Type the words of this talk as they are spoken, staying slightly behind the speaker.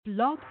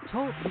Blog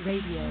Talk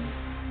Radio.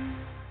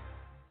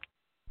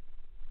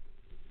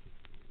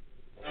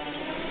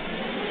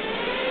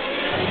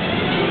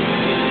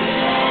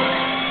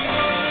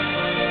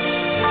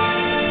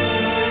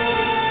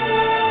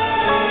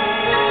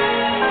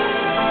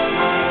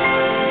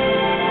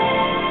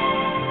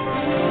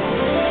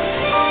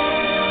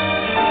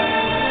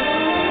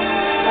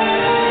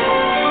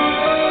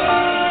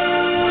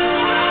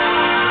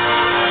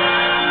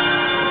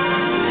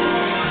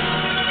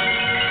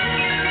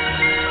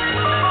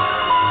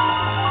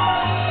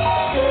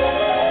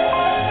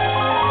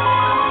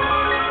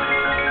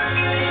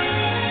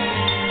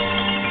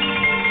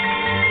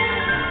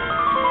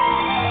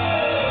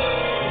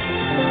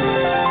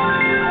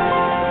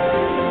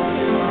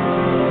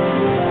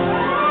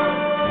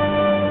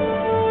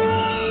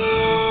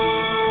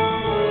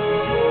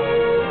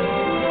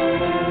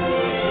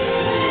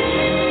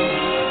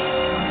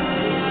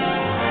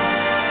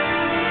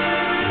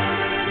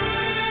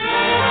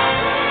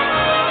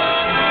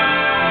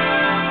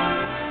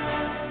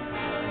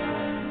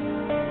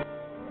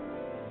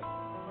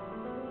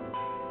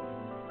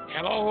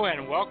 Hello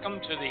and welcome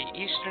to the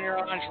Eastern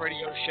Airlines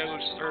Radio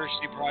Show's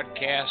Thursday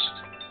broadcast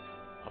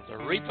of the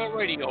REPA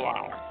Radio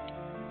Hour,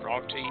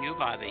 brought to you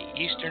by the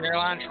Eastern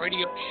Airlines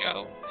Radio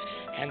Show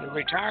and the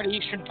Retired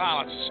Eastern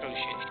Pilots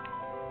Association.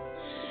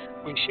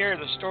 We share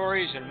the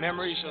stories and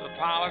memories of the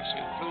pilots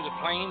who flew the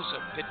planes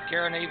of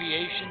Pitcairn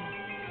Aviation,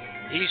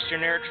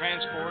 Eastern Air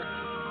Transport,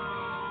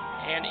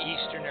 and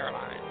Eastern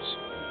Airlines.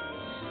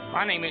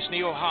 My name is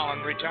Neil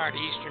Holland, retired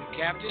Eastern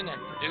captain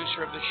and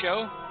producer of the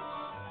show.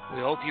 We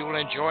hope you will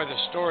enjoy the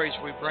stories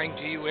we bring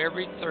to you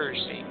every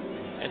Thursday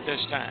at this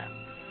time.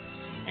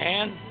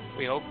 And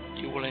we hope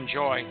you will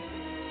enjoy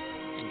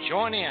and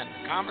join in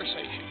the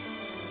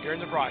conversation during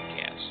the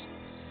broadcast.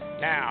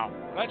 Now,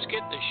 let's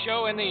get the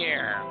show in the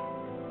air.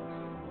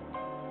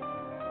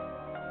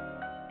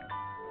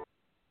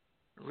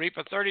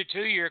 REPA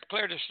 32, you're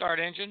clear to start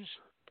engines.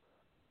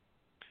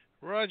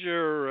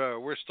 Roger,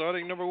 we're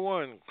starting number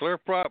one. Clear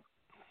prop.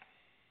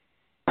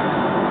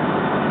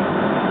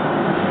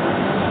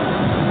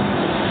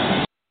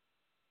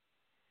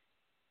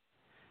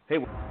 Hey.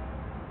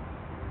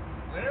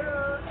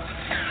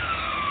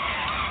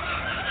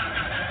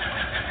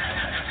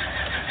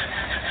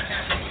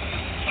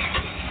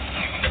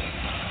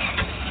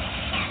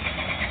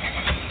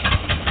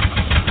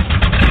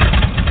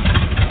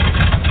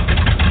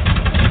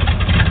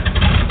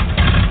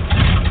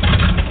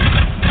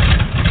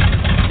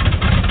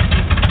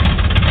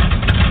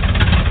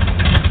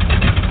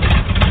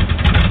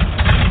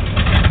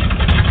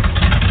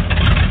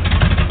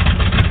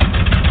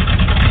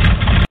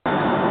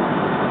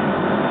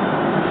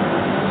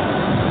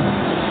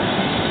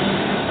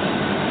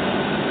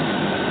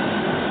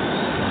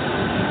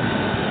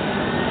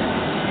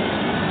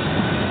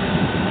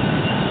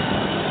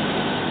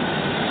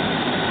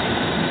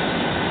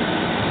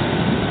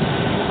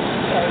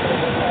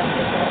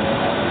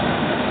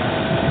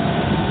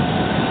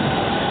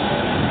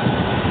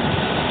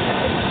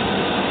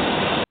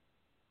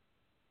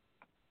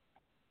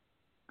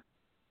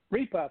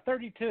 REPA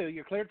 32,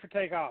 you're cleared for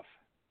takeoff.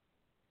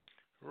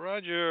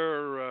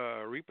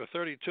 Roger, REPA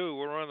 32,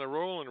 we're on the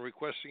roll and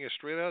requesting a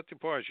straight-out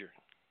departure.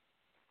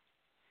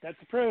 That's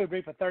approved,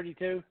 REPA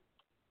 32.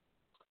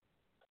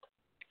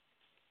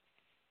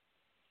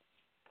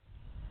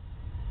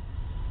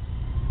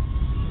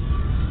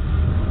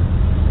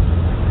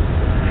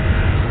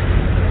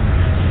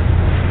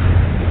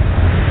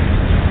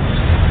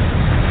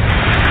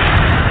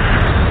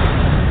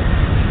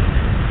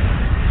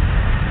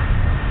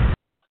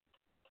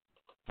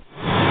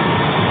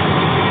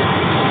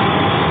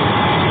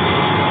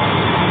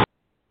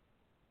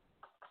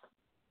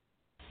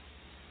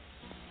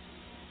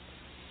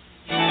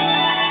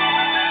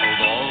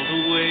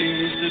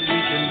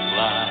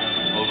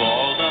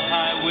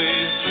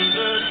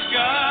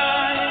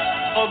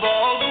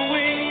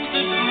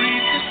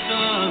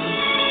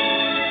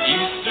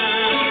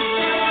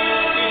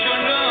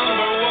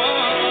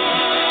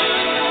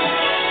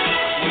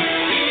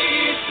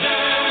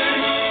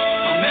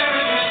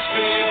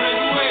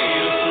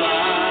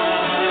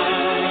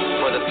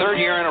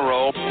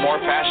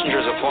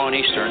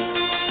 Eastern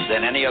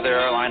than any other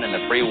airline in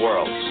the free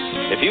world.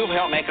 If you've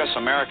helped make us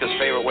America's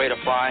favorite way to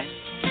fly,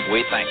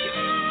 we thank you.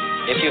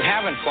 If you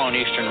haven't flown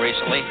Eastern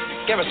recently,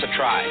 give us a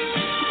try.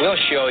 We'll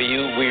show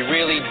you we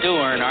really do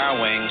earn our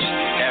wings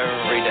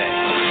every day.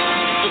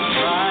 The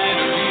pride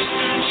of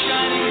Eastern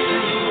shining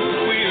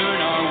through, we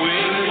earn our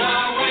wings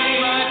by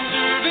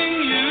serving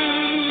you.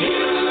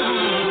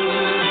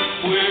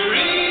 We're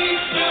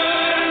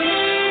Eastern,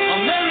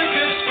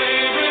 America's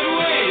favorite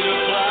way to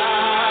fly.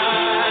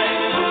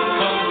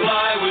 Come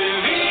fly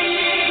with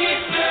Eastern.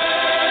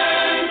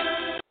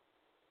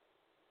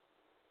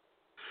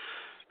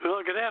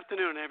 Well, good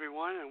afternoon,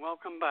 everyone, and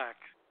welcome back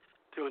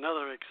to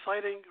another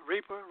exciting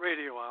REPA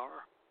Radio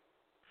Hour.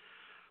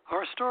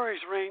 Our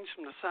stories range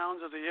from the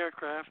sounds of the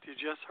aircraft you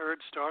just heard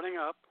starting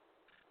up,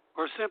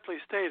 or simply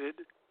stated,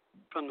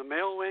 from the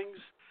male wings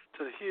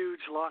to the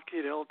huge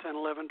Lockheed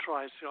L-1011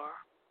 TriStar.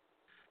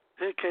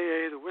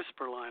 a.k.a. the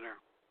Whisper Liner.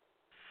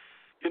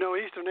 You know,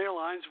 Eastern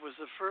Airlines was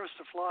the first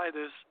to fly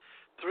this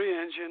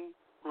 3-engine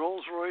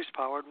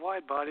Rolls-Royce-powered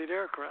wide-bodied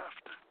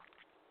aircraft.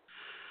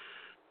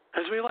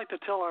 As we like to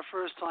tell our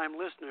first-time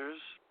listeners,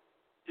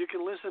 you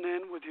can listen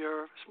in with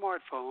your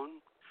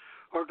smartphone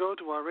or go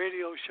to our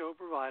radio show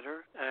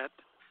provider at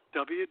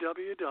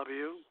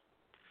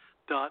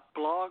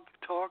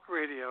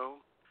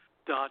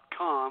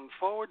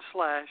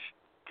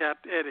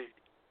www.blogtalkradio.com/Capt. Eddie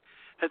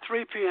at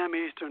 3 p.m.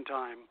 Eastern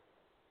Time,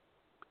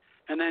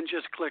 and then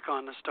just click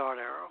on the start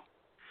arrow.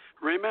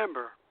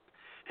 Remember,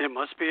 it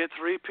must be at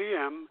 3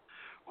 p.m.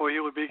 or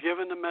you will be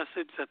given the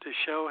message that the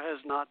show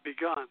has not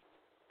begun.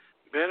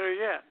 Better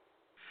yet,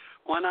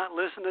 why not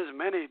listen as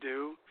many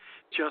do?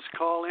 Just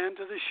call in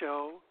to the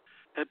show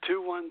at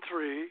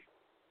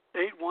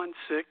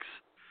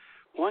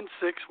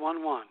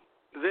 213-816-1611.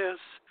 This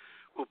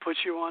will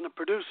put you on the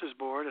producer's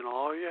board, and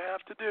all you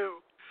have to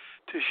do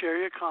to share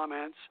your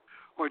comments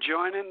or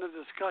join in the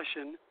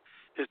discussion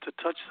is to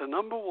touch the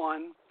number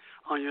 1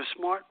 on your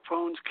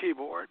smartphone's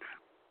keyboard.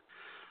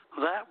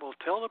 That will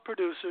tell the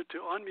producer to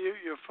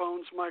unmute your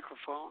phone's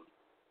microphone.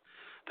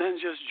 Then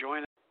just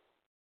join it.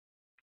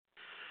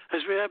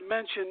 As we have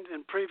mentioned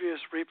in previous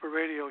REPA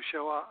radio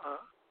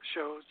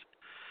shows,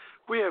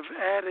 we have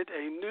added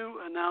a new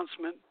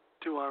announcement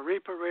to our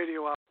REPA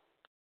radio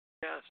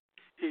podcast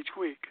each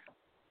week.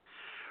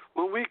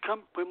 When we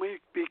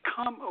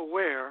become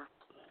aware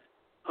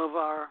of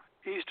our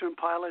Eastern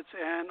pilots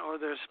and or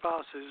their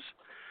spouses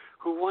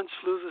who once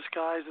flew the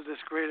skies of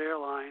this great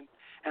airline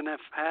and have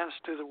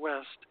passed to the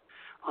West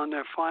on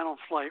their final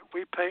flight,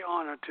 we pay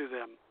honor to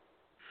them.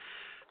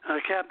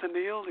 Captain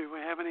Neal, do we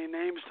have any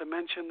names to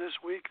mention this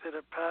week that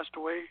have passed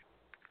away?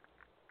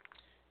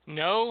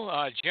 No,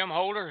 Jim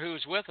Holder,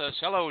 who's with us.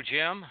 Hello,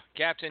 Jim.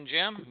 Captain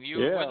Jim, you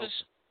with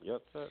us?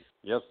 Yes, sir.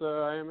 Yes,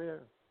 sir, I am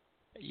here.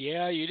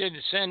 Yeah, you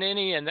didn't send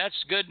any, and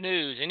that's good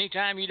news.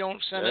 Anytime you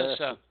don't send us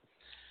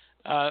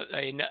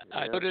a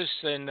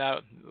notice, and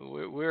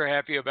we're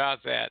happy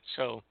about that.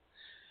 So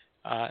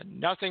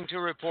nothing to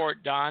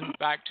report, Don.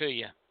 Back to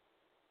you.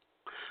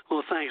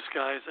 Well, thanks,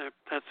 guys.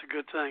 That's a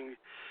good thing.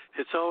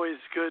 It's always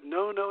good.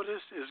 No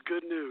notice is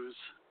good news.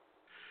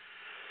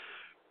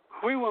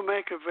 We will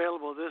make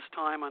available this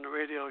time on the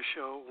radio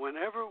show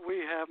whenever we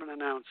have an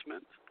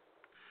announcement.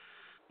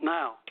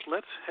 Now,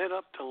 let's head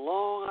up to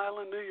Long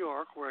Island, New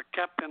York, where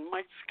Captain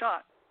Mike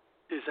Scott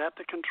is at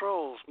the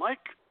controls.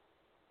 Mike?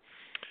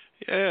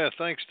 Yeah,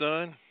 thanks,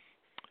 Don.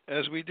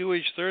 As we do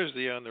each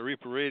Thursday on the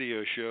REPA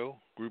radio show,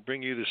 we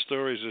bring you the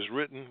stories as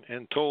written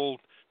and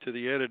told to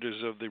the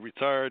editors of the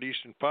Retired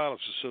Eastern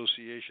Pilots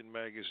Association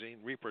magazine,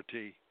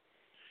 REPArtee.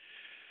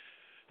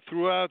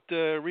 Throughout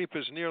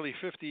REPA's nearly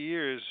 50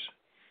 years,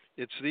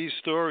 it's these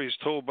stories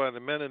told by the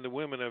men and the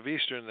women of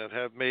Eastern that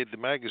have made the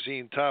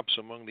magazine tops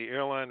among the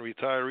airline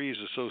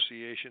retirees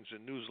associations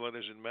and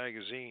newsletters and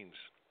magazines.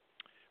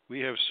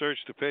 We have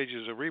searched the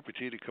pages of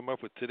REPArtee to come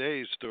up with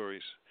today's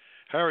stories.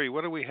 Harry,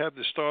 what do we have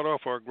to start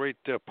off our great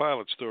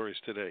pilot stories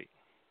today?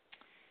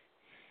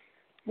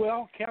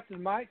 Well,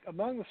 Captain Mike,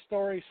 among the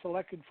stories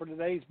selected for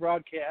today's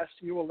broadcast,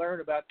 you will learn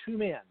about 2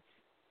 men.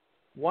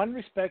 One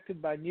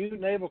respected by new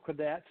naval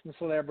cadets and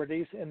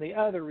celebrities, and the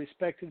other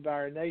respected by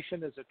our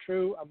nation as a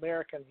true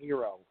American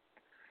hero.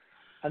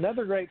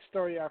 Another great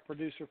story our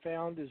producer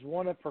found is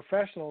one of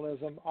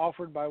professionalism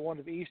offered by one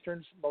of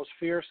Eastern's most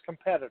fierce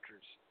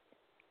competitors.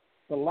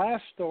 The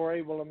last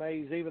story will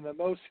amaze even the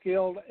most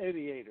skilled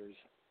aviators,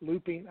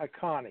 looping a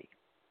Connie.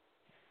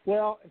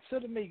 Well,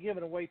 instead of me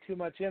giving away too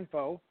much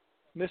info,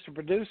 Mr.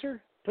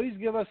 Producer, please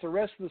give us the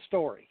rest of the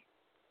story.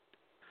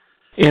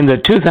 In the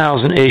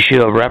 2000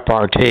 issue of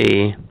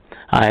REPArtee,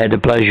 I had the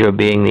pleasure of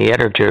being the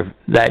editor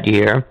that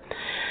year.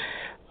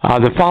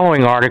 The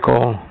following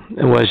article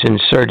was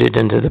inserted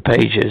into the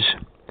pages.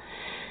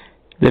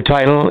 The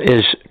title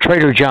is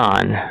Trader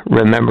John,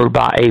 Remembered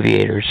by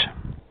Aviators.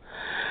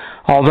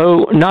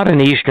 Although not an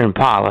Eastern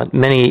pilot,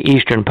 many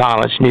Eastern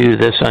pilots knew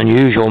this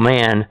unusual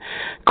man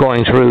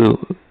going through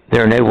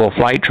their naval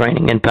flight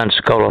training in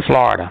Pensacola,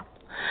 Florida.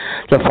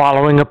 The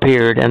following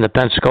appeared in the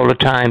Pensacola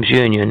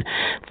Times-Union,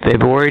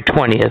 February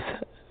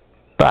 20th,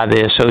 by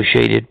the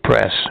Associated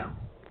Press.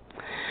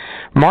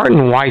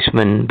 Martin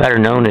Weissman, better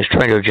known as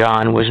Trader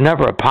John, was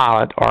never a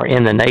pilot or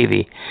in the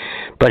Navy,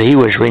 but he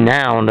was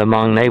renowned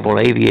among naval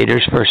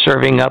aviators for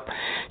serving up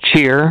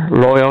cheer,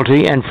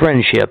 loyalty, and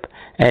friendship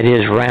at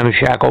his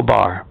ramshackle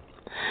bar.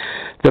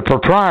 The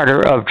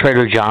proprietor of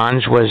Trader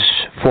John's was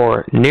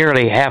for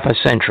nearly half a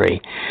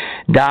century,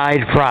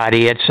 died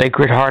Friday at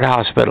Sacred Heart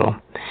Hospital.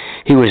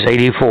 He was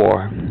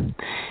 84.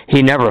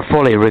 He never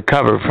fully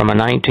recovered from a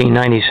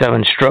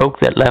 1997 stroke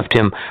that left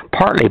him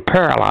partly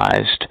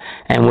paralyzed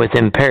and with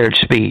impaired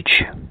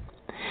speech.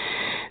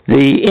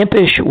 The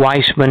impish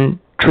Weissman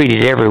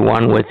treated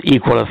everyone with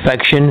equal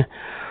affection,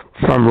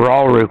 from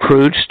raw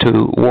recruits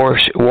to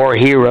war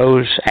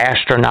heroes,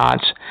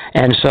 astronauts,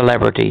 and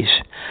celebrities,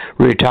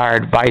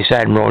 retired Vice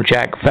Admiral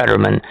Jack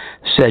Fetterman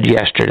said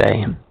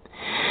yesterday.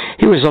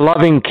 He was a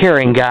loving,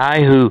 caring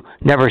guy who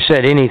never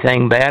said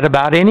anything bad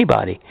about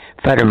anybody,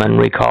 Fetterman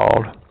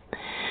recalled.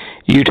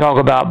 You talk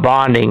about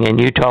bonding, and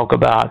you talk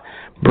about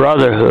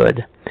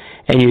brotherhood,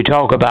 and you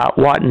talk about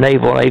what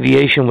naval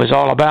aviation was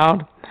all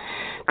about.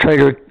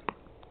 Trader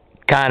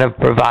kind of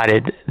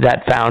provided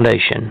that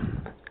foundation.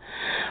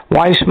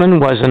 Weissman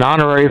was an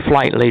honorary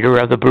flight leader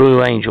of the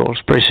Blue Angels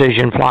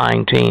precision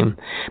flying team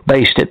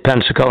based at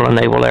Pensacola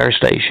Naval Air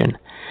Station,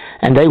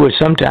 and they would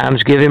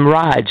sometimes give him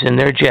rides in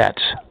their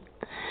jets.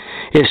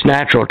 It's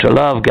natural to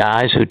love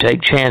guys who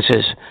take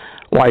chances,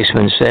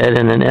 Weissman said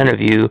in an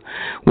interview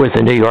with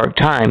the New York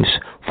Times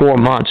 4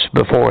 months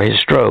before his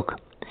stroke.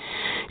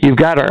 You've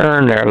got to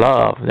earn their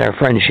love, their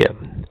friendship.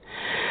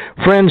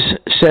 Friends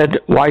said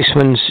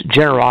Weissman's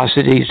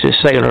generosity to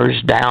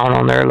sailors down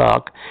on their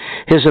luck,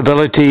 his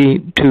ability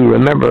to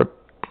remember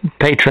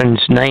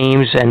patrons'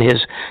 names, and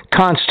his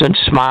constant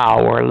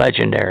smile were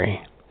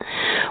legendary.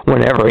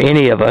 Whenever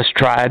any of us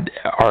tried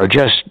or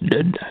just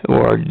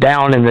were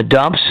down in the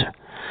dumps,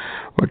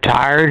 were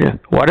tired,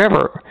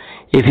 whatever,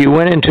 if you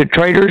went into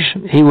Traders,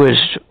 he was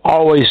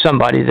always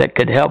somebody that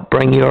could help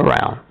bring you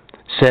around,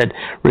 said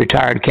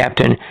retired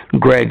Captain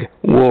Greg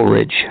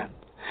Woolridge.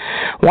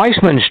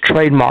 Weissman's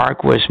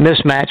trademark was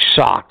mismatched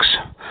socks,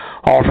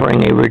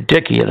 offering a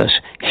ridiculous,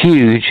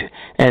 huge,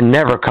 and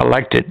never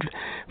collected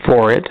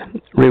for it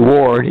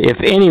reward if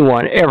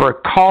anyone ever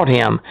caught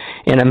him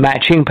in a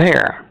matching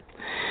pair.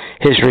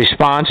 His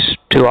response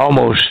to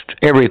almost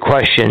every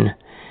question,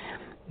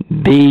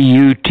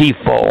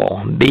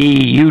 beautiful,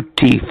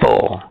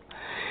 beautiful.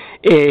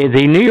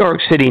 The New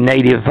York City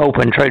native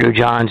opened Trader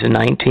John's in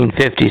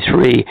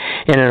 1953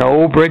 in an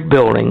old brick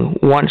building,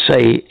 once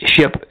a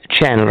ship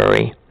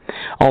chandlery,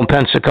 on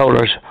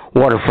Pensacola's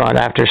waterfront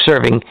after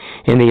serving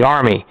in the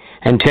Army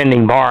and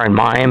tending bar in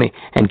Miami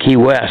and Key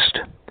West.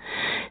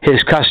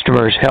 His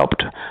customers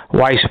helped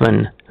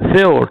Weissman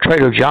fill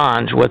Trader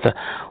John's with a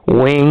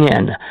wing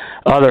and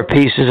other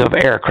pieces of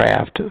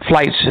aircraft,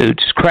 flight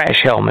suits,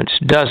 crash helmets,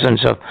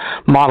 dozens of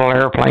model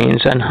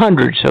airplanes, and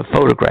hundreds of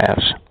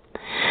photographs.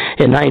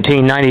 In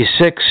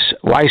 1996,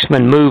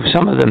 Weissman moved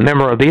some of the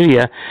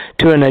memorabilia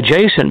to an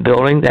adjacent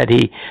building that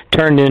he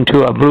turned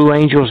into a Blue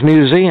Angels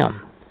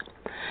museum.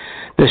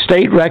 The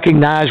state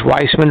recognized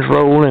Weissman's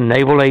role in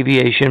naval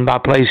aviation by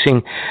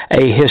placing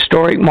a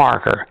historic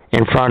marker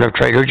in front of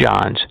Trader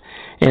John's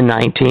in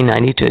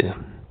 1992.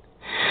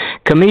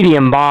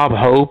 Comedian Bob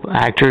Hope,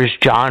 actors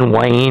John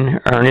Wayne,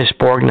 Ernest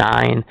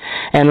Borgnine,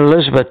 and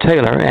Elizabeth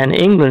Taylor, and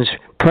England's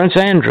Prince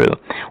Andrew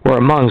were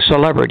among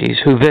celebrities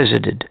who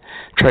visited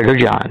Trader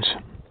John's.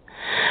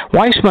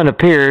 Weissman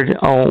appeared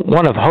on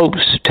one of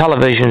Hope's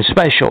television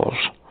specials,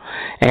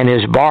 and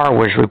his bar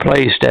was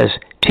replaced as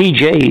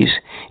TJ's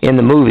in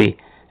the movie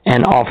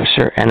An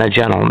Officer and a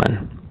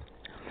Gentleman.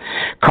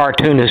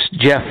 Cartoonist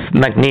Jeff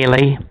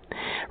McNeely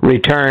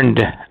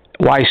returned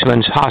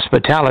Weissman's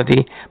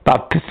hospitality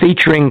by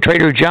featuring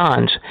Trader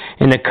John's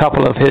in a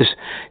couple of his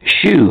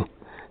Shoe,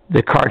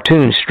 the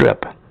cartoon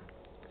strip.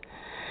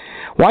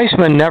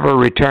 Weissman never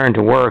returned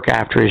to work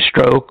after his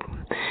stroke.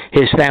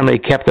 His family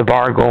kept the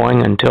bar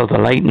going until the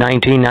late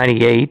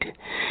 1998,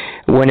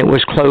 when it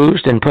was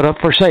closed and put up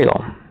for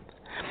sale.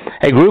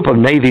 A group of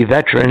Navy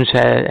veterans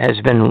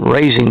has been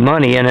raising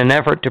money in an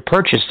effort to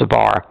purchase the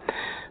bar,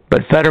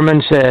 but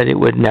Fetterman said it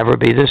would never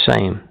be the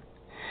same.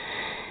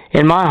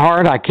 In my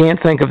heart, I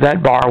can't think of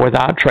that bar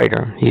without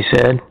Trader, he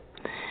said.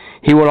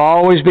 He will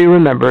always be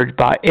remembered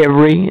by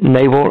every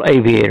naval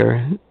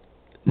aviator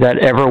that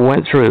ever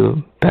went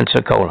through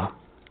Pensacola.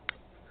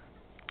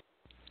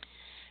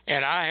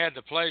 And I had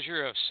the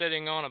pleasure of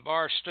sitting on a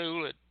bar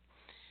stool at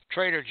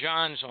Trader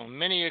John's on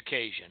many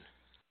occasions.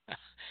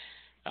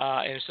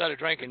 Instead of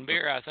drinking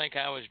beer, I think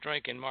I was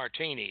drinking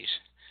martinis.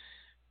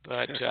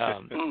 But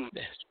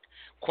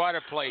quite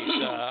a place.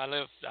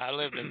 I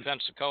lived in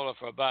Pensacola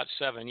for about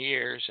 7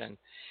 years, and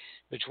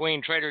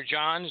between Trader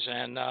John's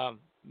and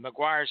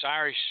McGuire's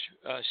Irish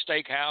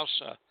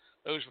Steakhouse,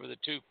 those were the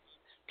two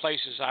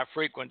places I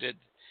frequented.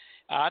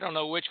 I don't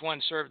know which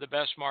one served the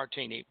best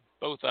martini.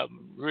 Both of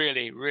them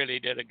really, really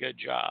did a good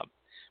job.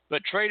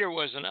 But Trader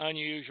was an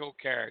unusual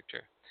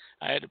character.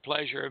 I had the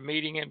pleasure of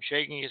meeting him,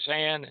 shaking his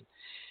hand,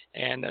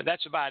 and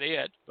that's about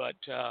it. But,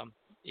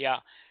 yeah,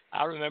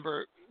 I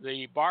remember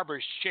the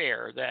barber's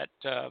chair that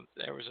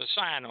there was a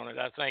sign on it.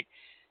 I think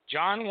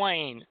John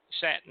Wayne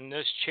sat in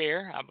this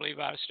chair. I believe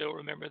I still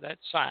remember that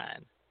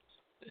sign.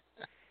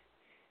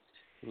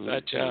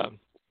 But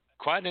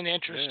quite an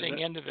interesting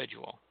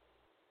individual.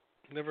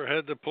 Never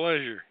had the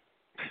pleasure.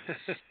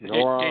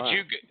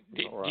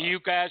 Do you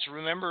guys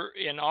remember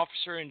in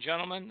Officer and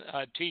Gentleman,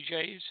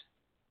 TJ's?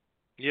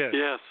 Yes.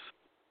 Yes.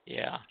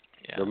 Yeah.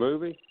 The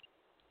movie?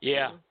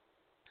 Yeah.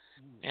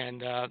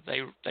 And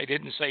they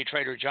didn't say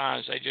Trader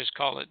John's. They just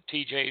called it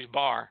TJ's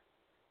Bar.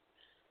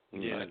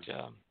 Yeah.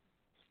 But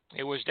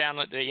it was down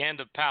at the end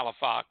of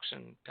Palafox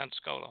in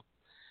Pensacola.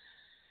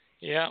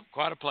 Yeah,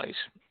 quite a place.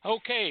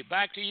 Okay,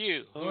 back to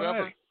you.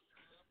 Whoever.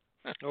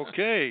 Right.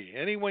 Okay.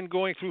 Anyone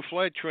going through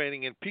flight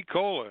training in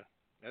Picola,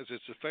 as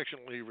it's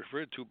affectionately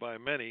referred to by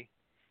many,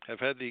 have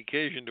had the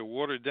occasion to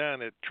water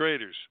down at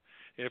Traders.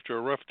 after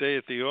a rough day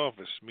at the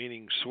office,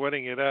 meaning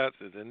sweating it out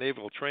at the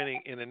naval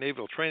training in a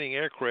naval training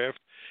aircraft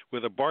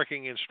with a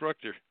barking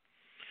instructor.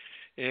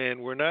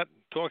 And we're not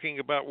talking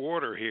about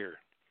water here.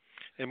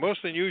 A most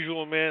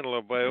unusual man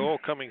loved by all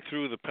coming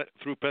through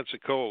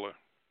Pensacola.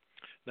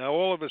 Now,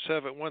 all of us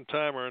have at one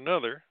time or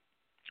another,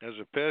 as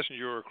a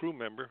passenger or a crew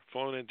member,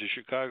 flown into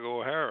Chicago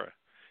O'Hara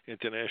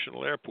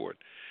International Airport.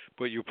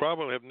 But you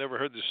probably have never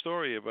heard the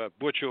story about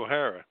Butch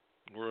O'Hara.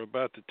 We're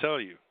about to tell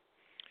you.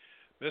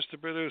 Mr.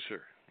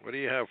 Producer, what do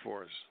you have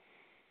for us?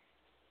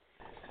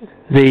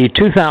 The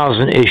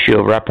 2000 issue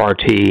of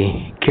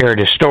REPArtee carried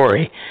a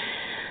story.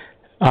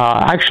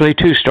 Actually,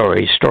 two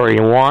stories, Story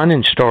 1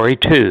 and Story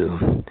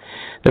 2.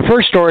 The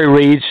first story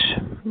reads,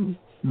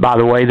 by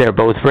the way, they're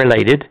both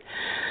related.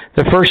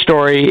 The first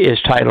story is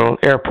titled,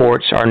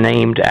 Airports Are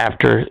Named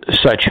After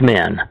Such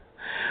Men.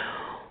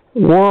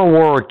 World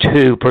War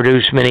II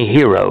produced many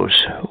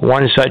heroes.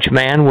 One such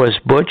man was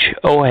Butch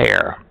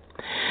O'Hare.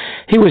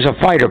 He was a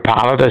fighter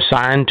pilot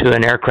assigned to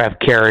an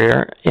aircraft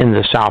carrier in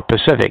the South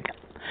Pacific.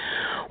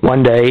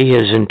 One day,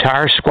 his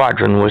entire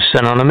squadron was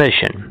sent on a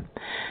mission.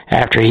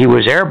 After he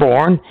was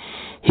airborne,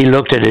 he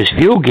looked at his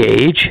fuel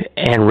gauge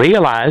and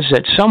realized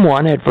that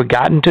someone had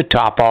forgotten to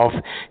top off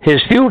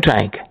his fuel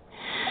tank.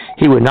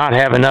 He would not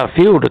have enough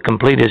fuel to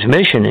complete his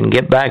mission and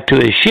get back to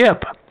his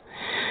ship.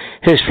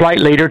 His flight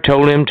leader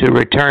told him to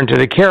return to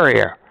the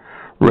carrier.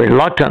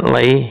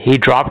 Reluctantly, he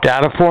dropped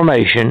out of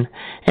formation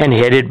and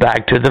headed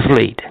back to the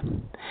fleet.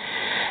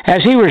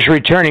 As he was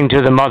returning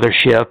to the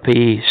mothership,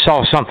 he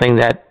saw something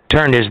that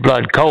turned his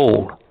blood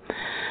cold.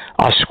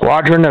 A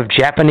squadron of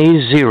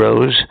Japanese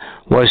Zeros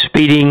was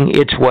speeding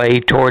its way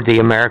toward the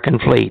American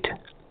fleet.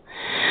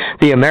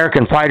 The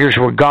American fighters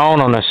were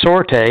gone on a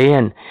sortie,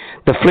 and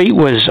the fleet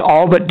was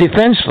all but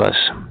defenseless.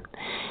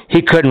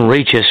 He couldn't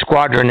reach his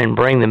squadron and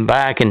bring them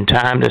back in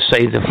time to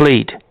save the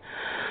fleet,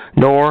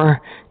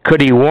 nor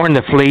could he warn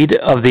the fleet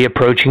of the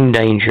approaching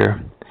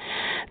danger.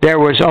 There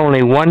was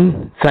only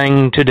one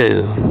thing to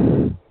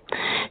do.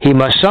 He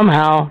must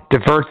somehow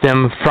divert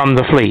them from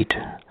the fleet.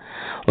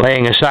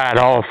 Laying aside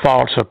all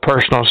thoughts of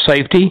personal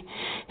safety,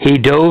 he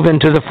dove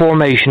into the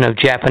formation of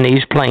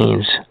Japanese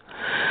planes.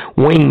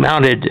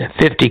 Wing-mounted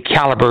 .50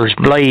 calibers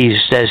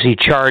blazed as he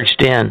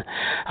charged in,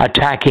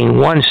 attacking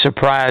one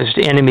surprised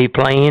enemy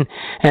plane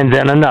and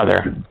then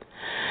another.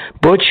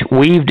 Butch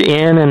weaved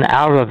in and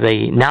out of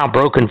the now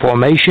broken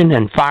formation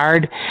and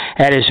fired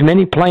at as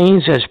many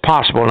planes as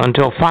possible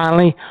until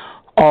finally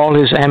all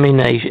his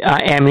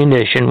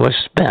ammunition was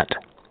spent.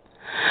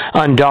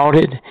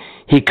 Undaunted,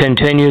 he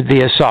continued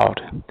the assault.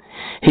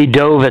 He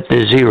dove at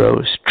the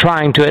Zeros,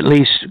 trying to at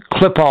least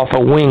clip off a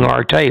wing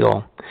or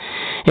tail,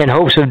 in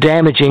hopes of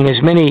damaging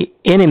as many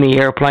enemy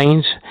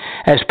airplanes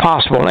as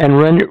possible and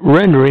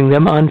rendering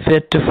them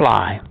unfit to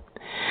fly.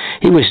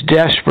 He was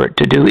desperate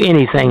to do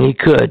anything he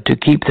could to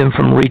keep them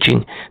from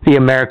reaching the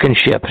American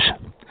ships.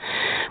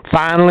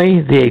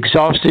 Finally, the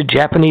exhausted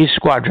Japanese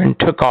squadron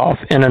took off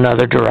in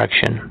another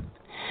direction.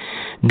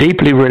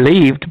 Deeply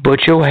relieved,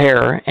 Butch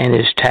O'Hare and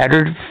his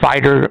tattered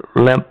fighter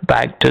limped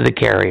back to the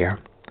carrier.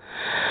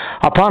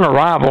 Upon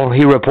arrival,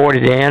 he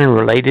reported in and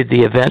related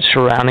the events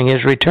surrounding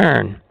his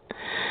return.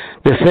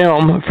 The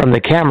film from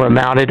the camera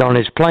mounted on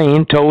his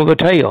plane told the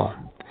tale.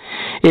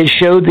 It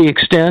showed the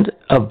extent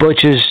of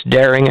Butch's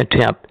daring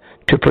attempt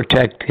to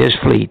protect his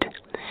fleet.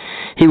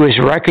 He was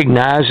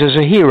recognized as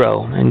a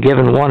hero and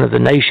given one of the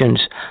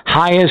nation's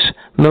highest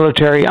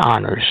military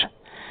honors.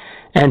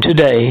 And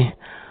today,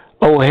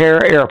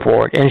 O'Hare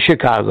Airport in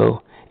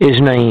Chicago is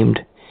named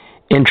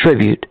in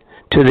tribute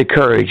to the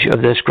courage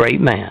of this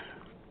great man.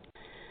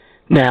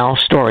 Now,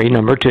 story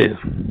number 2.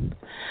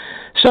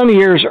 Some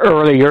years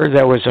earlier,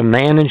 there was a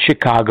man in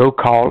Chicago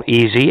called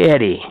Easy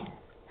Eddie.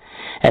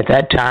 At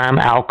that time,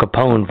 Al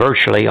Capone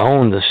virtually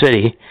owned the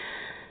city.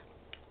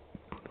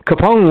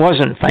 Capone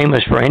wasn't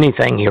famous for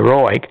anything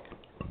heroic.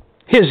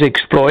 His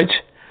exploits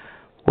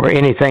were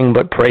anything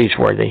but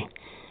praiseworthy.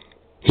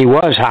 He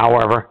was,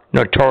 however,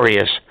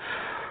 notorious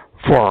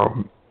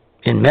for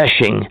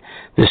enmeshing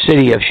the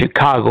city of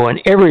Chicago in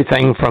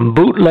everything from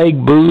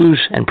bootleg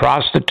booze and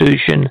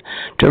prostitution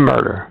to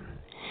murder.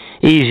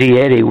 Easy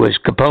Eddie was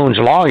Capone's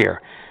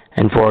lawyer,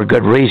 and for a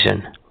good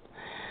reason.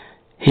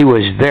 He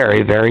was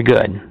very, very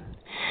good.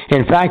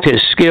 In fact,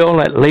 his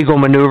skill at legal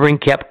maneuvering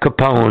kept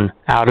Capone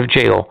out of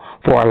jail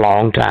for a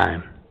long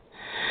time.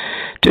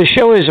 To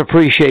show his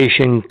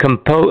appreciation,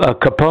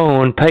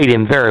 Capone paid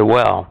him very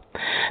well.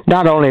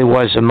 Not only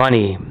was the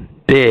money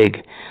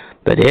big,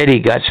 but Eddie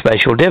got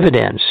special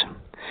dividends.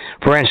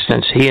 For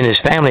instance, he and his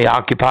family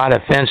occupied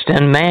a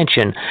fenced-in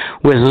mansion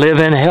with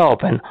live-in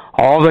help and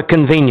all the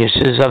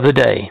conveniences of the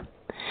day.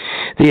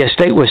 The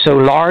estate was so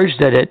large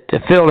that it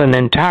filled an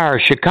entire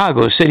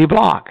Chicago city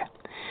block.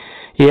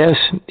 Yes,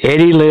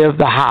 Eddie lived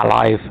the high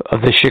life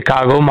of the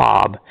Chicago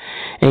mob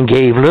and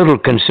gave little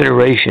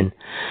consideration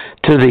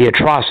to the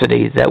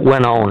atrocities that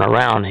went on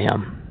around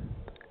him.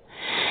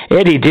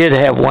 Eddie did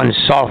have one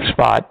soft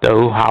spot,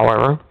 though,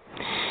 however.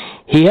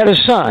 He had a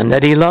son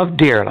that he loved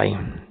dearly.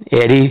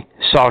 Eddie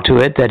saw to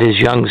it that his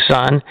young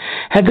son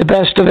had the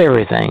best of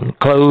everything: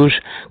 clothes,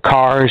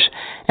 cars,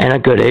 and a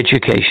good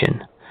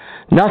education.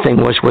 Nothing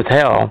was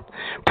withheld.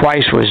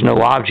 Price was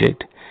no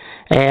object.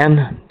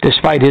 And,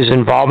 despite his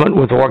involvement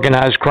with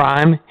organized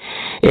crime,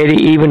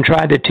 Eddie even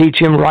tried to teach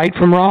him right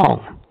from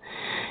wrong.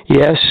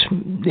 Yes,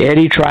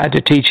 Eddie tried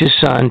to teach his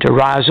son to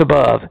rise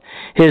above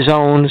his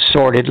own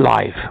sordid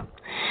life.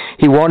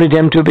 He wanted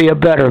him to be a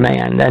better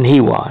man than he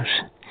was.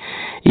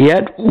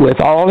 Yet, with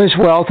all his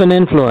wealth and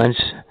influence,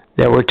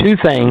 there were two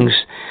things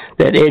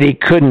that Eddie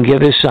couldn't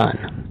give his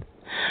son.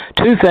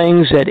 Two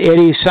things that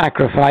Eddie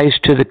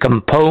sacrificed to the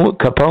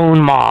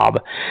Capone mob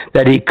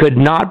that he could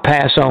not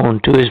pass on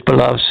to his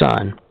beloved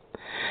son: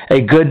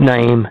 a good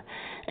name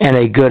and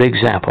a good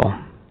example.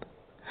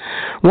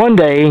 One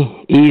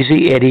day,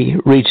 Easy Eddie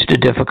reached a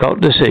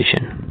difficult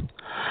decision.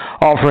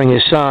 Offering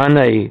his son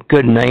a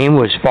good name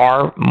was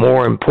far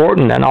more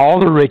important than all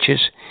the riches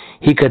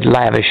he could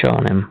lavish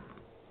on him.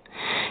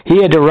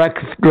 He had to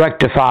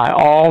rectify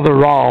all the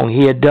wrong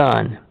he had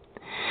done.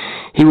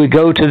 He would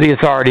go to the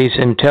authorities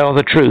and tell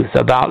the truth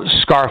about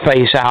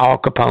Scarface Al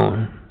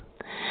Capone.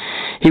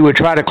 He would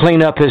try to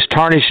clean up his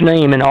tarnished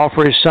name and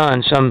offer his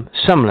son some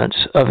semblance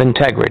of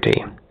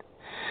integrity.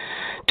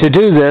 To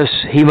do this,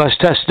 he must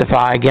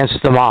testify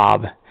against the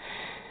mob,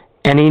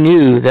 and he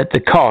knew that the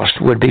cost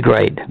would be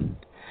great.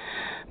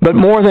 But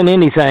more than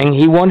anything,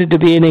 he wanted to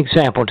be an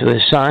example to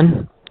his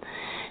son.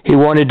 He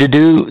wanted to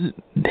do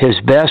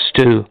his best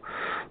to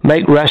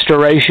make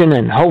restoration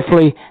and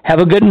hopefully have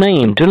a good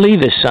name to leave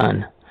his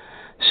son.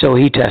 So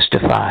he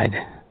testified.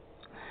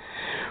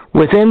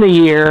 Within the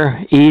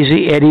year,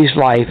 Easy Eddie's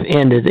life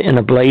ended in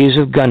a blaze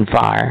of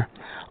gunfire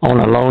on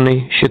a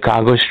lonely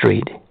Chicago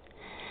street.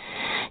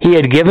 He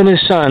had given his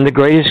son the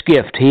greatest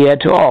gift he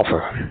had to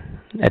offer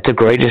at the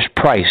greatest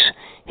price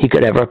he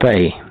could ever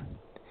pay.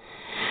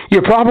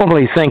 You're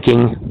probably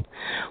thinking,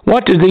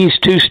 what do these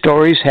two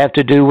stories have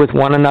to do with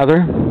one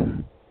another?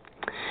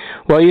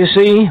 Well, you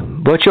see,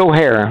 Butch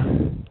O'Hare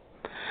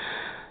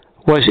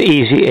was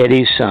Easy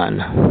Eddie's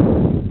son.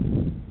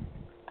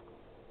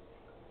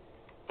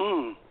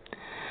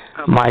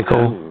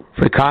 Michael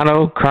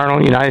Fricano,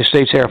 Colonel, United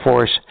States Air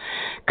Force,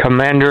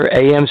 Commander,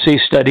 AMC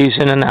Studies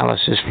and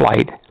Analysis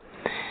Flight.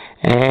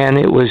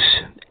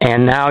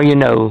 And now you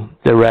know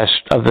the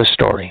rest of the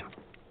story.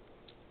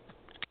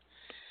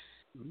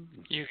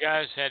 You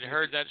guys had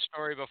heard that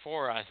story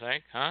before, I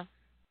think, huh?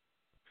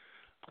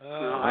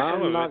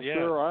 I'm not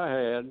sure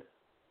I had.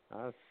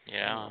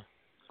 Yeah.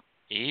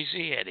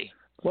 Easy Eddie.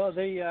 Well,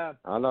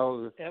 I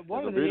know at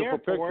one of the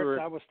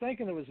airports, I was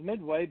thinking it was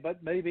Midway,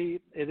 but maybe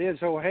it is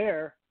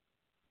O'Hare.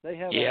 They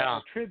have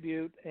a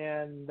tribute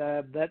and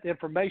that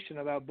information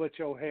about Butch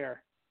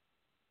O'Hare.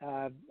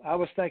 I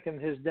was thinking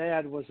his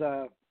dad was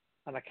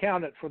an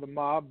accountant for the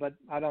mob, but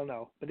I don't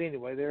know. But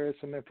anyway, there is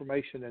some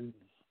information in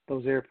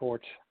those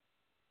airports.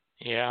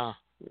 Yeah.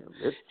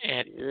 It's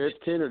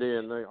Kennedy,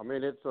 and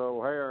it's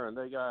O'Hare, and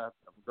they got a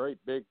great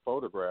big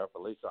photograph.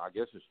 At least I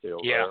guess it's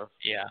still there.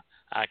 Yeah,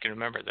 I can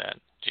remember that,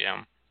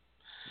 Jim.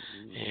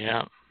 Mm-hmm.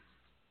 Yeah.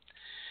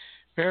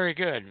 Very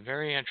good.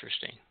 Very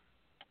interesting.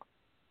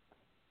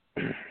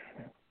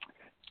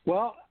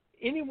 Well,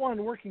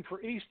 anyone working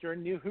for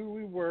Eastern knew who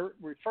we were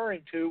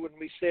referring to when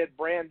we said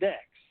Brand X.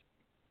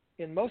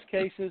 In most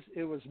cases,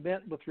 it was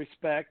meant with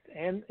respect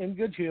and in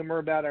good humor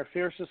about our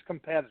fiercest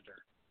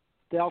competitor,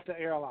 Delta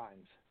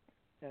Airlines.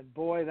 And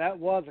boy, that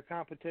was a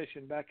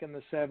competition back in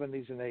the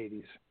 70s and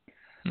 80s.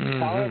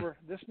 Mm-hmm. However,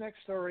 this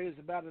next story is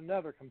about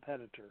another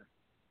competitor.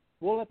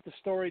 We'll let the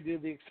story do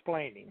the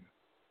explaining.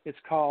 It's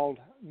called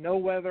No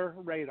Weather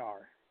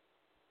Radar.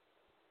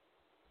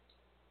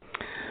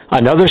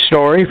 Another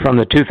story from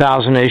the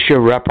 2000 issue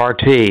of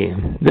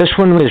REPArtee. This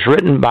one was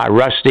written by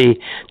Rusty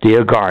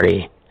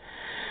Diogardi.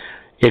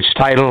 It's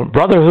titled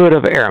Brotherhood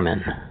of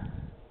Airmen.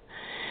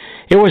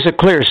 It was a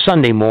clear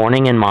Sunday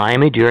morning in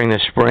Miami during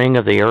the spring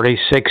of the early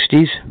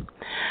 60s.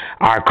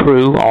 Our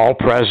crew all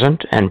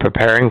present and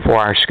preparing for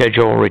our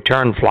scheduled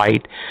return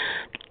flight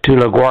to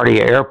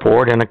LaGuardia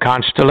Airport in a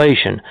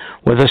Constellation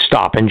with a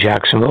stop in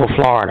Jacksonville,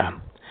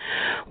 Florida.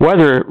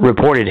 Weather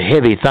reported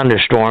heavy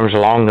thunderstorms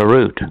along the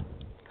route.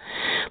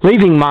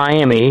 Leaving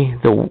Miami,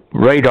 the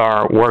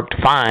radar worked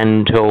fine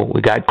until we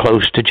got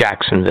close to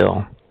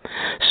Jacksonville.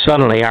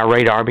 Suddenly, our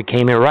radar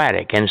became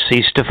erratic and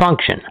ceased to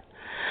function.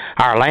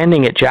 Our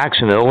landing at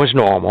Jacksonville was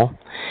normal,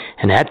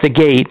 and at the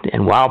gate,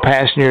 and while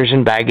passengers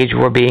and baggage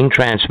were being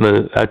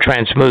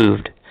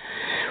transmoved,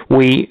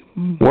 we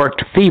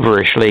worked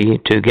feverishly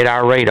to get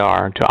our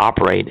radar to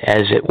operate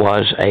as it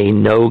was a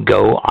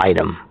no-go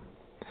item.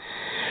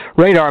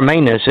 Radar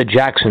maintenance at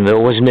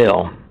Jacksonville was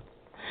nil.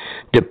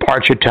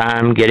 Departure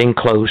time getting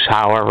close,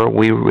 however,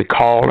 we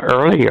recalled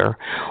earlier,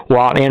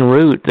 while en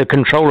route, the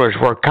controllers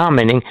were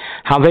commenting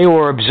how they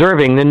were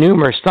observing the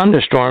numerous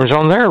thunderstorms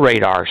on their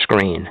radar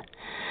screen.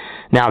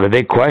 Now, the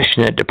big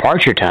question at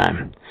departure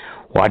time,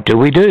 what do?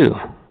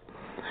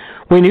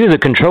 We knew the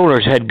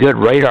controllers had good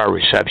radar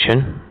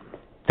reception.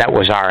 That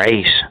was our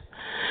ace.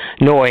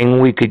 knowing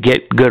we could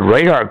get good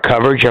radar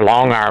coverage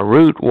along our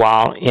route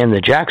while in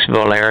the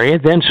Jacksonville area,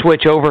 then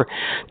switch over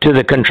to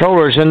the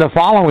controllers in the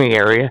following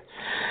area.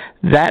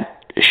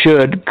 That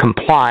should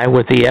comply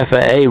with the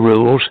FAA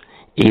rules,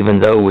 even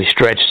though we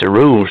stretched the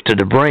rules to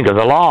the brink of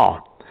the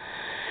law.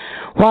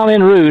 While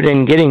en route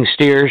and getting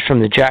steers from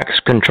the Jax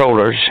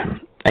controllers,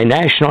 a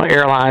National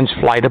Airlines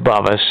flight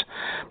above us,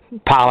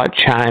 pilot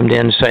chimed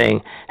in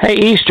saying, "Hey,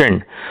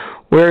 Eastern,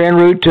 we're en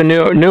route to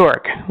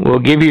Newark. We'll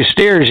give you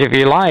steers if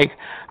you like.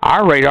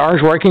 Our radar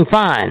is working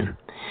fine."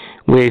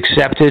 We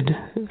accepted,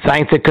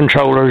 thanked the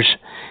controllers,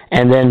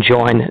 and then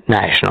joined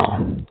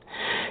National.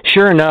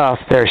 Sure enough,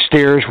 their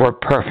steers were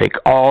perfect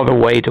all the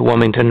way to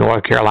Wilmington,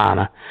 North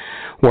Carolina,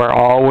 where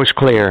all was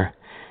clear,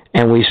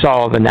 and we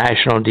saw the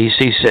National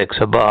DC-6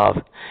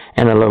 above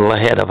and a little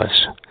ahead of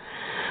us.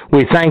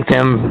 We thanked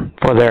them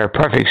for their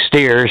perfect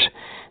steers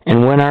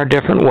and went our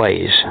different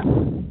ways.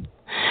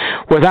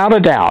 Without a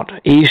doubt,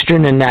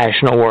 Eastern and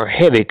National were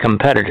heavy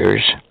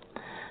competitors,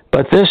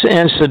 but this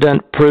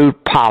incident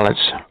proved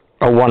pilots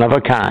are one of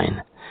a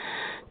kind.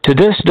 To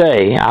this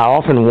day, I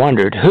often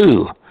wondered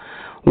who,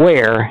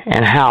 where,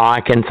 and how I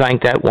can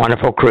thank that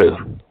wonderful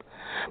crew.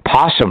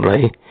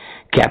 Possibly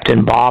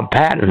Captain Bob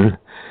Patton,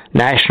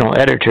 national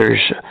editor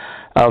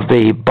of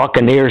the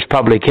Buccaneers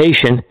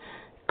publication,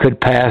 could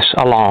pass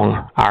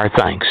along our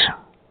thanks.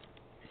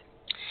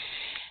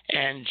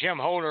 And Jim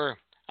Holder,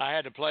 I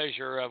had the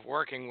pleasure of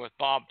working with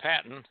Bob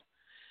Patton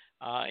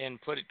in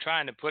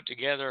trying to put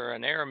together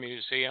an air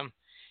museum.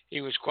 He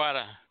was quite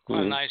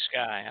a nice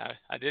guy.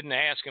 I didn't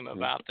ask him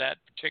about that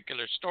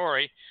particular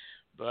story,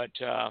 but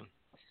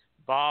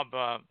Bob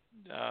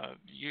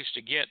used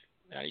to get.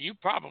 You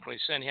probably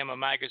sent him a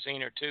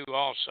magazine or two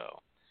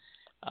also.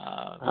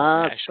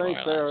 I think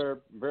they're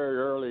very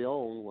early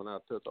on when I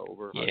took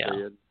over. Yeah. I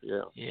did.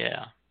 Yeah.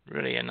 Yeah.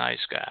 Really a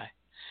nice guy.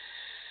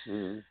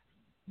 Mm-hmm.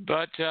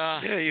 But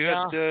you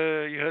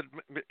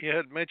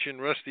had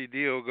mentioned Rusty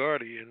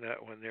Diogardi in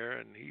that one there,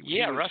 and he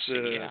was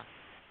Rusty,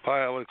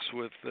 pilots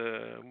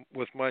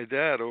with my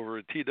dad over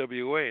at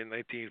TWA in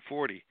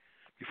 1940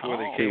 before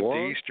they came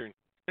to Eastern.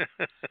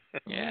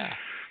 Yeah.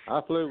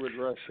 I flew with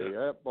Rusty.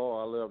 That boy,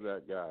 I love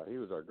that guy. He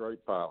was a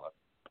great pilot.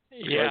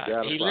 Yeah, great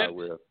guy he to fly lived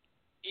with.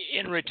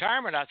 in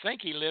retirement. I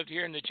think he lived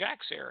here in the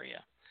Jax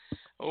area,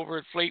 over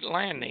at Fleet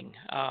Landing,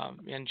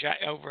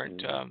 over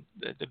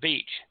at the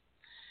beach.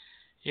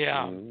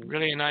 Yeah,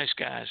 really a nice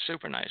guy.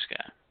 Super nice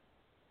guy.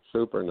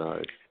 Super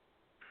nice.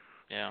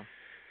 Yeah.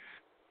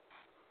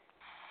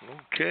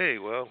 Okay,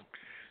 well,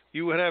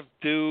 you would have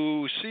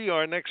to see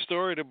our next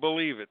story to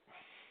believe it.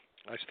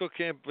 I still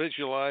can't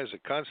visualize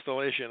a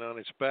constellation on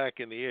its back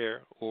in the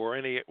air, or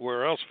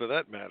anywhere else for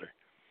that matter.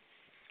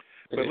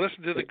 But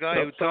listen to the guy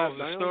who tells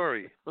the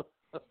story.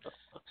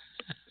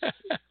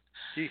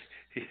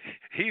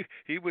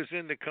 He was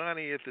in the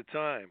Connie at the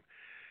time.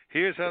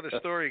 Here's how the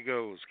story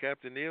goes.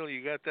 Captain Neil,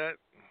 you got that?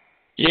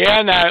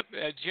 Yeah, now,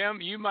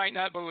 Jim, you might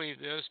not believe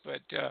this,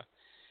 but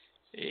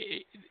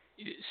see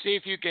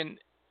if you can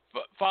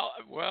follow.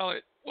 Well,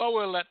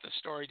 we'll let the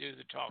story do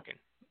the talking.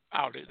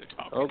 I'll do the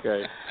talking.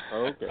 Okay.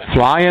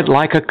 Fly It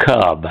Like a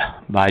Cub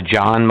by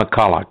John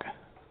McCulloch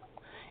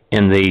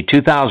in the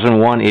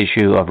 2001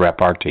 issue of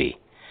REPArtee.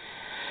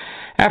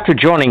 After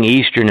joining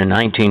Eastern in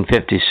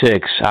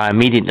 1956, I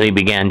immediately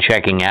began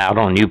checking out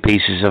on new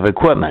pieces of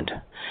equipment.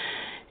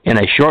 In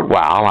a short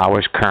while, I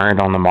was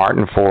current on the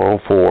Martin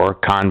 404,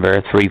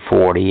 Convair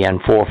 340,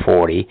 and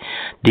 440,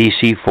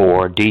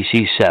 DC-4,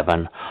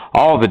 DC-7,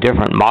 all the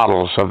different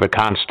models of the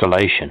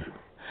Constellation.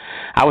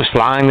 I was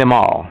flying them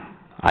all.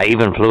 I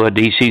even flew a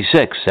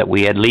DC-6 that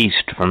we had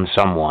leased from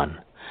someone.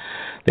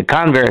 The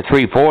Convair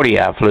 340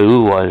 I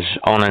flew was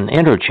on an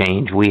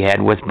interchange we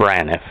had with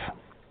Braniff.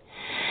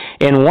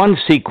 In one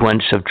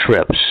sequence of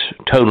trips,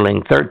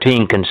 totaling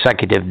 13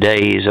 consecutive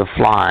days of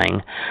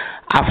flying,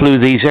 I flew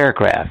these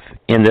aircraft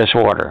in this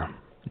order: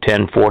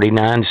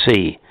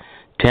 1049C,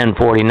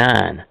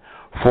 1049,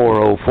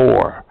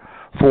 404,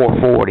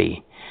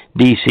 440,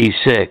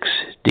 DC-6,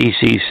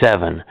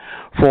 DC-7,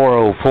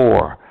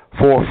 404,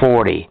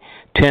 440,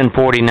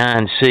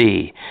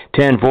 1049C,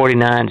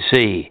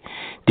 1049C,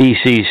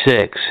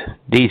 DC-6,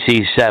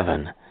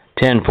 DC-7,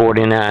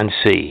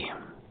 1049C.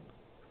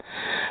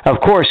 Of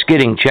course,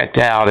 getting checked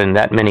out in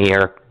that many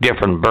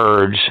different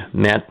birds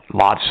meant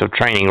lots of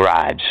training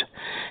rides,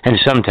 and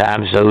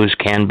sometimes those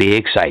can be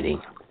exciting.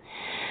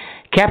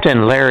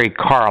 Captain Larry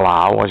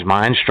Carlisle was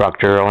my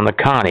instructor on the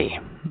Connie.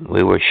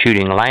 We were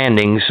shooting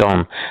landings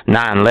on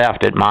 9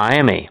 left at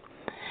Miami.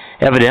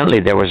 Evidently,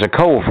 there was a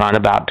cold front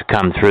about to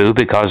come through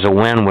because the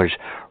wind was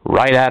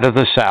right out of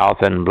the south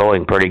and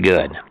blowing pretty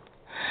good.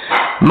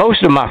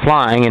 Most of my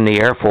flying in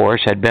the Air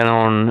Force had been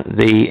on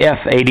the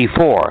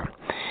F-84.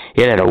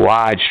 It had a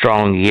wide,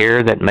 strong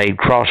gear that made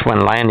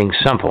crosswind landing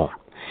simple.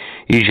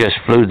 You just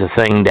flew the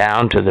thing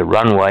down to the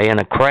runway in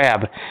a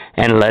crab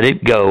and let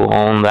it go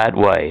on that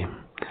way.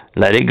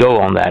 Let it go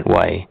on that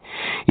way.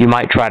 You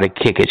might try to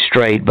kick it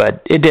straight,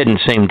 but it didn't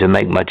seem to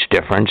make much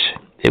difference.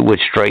 It would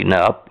straighten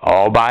up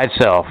all by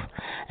itself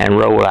and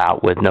roll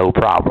out with no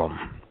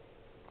problem.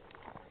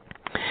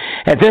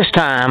 At this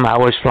time, I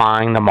was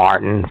flying the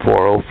Martin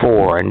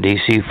 404 and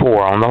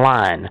DC-4 on the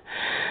line,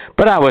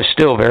 but I was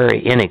still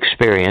very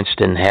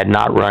inexperienced and had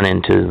not run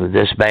into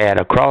this bad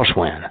a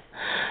crosswind.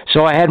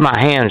 So I had my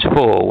hands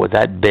full with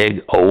that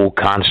big old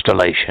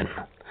Constellation.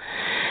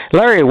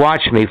 Larry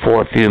watched me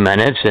for a few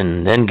minutes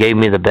and then gave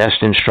me the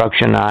best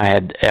instruction I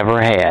had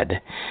ever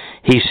had.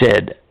 He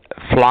said,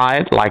 "Fly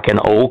it like an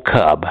old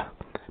Cub.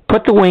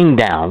 Put the wing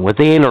down with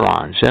the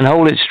ailerons and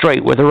hold it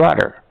straight with the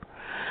rudder."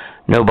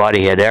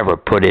 Nobody had ever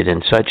put it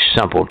in such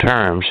simple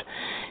terms.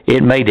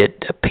 It made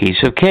it a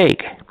piece of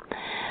cake.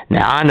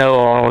 Now, I know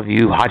all of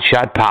you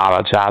hotshot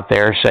pilots out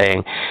there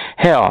saying,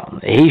 "Hell,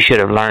 he should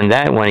have learned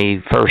that when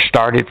he first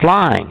started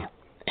flying."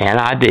 And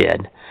I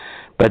did.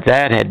 But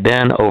that had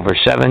been over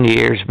 7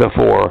 years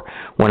before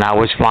when I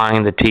was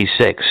flying the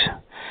T-6.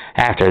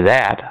 After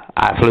that,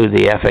 I flew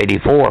the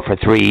F-84 for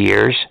 3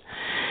 years,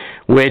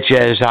 which,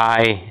 as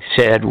I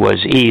said,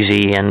 was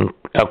easy and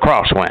a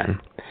crosswind.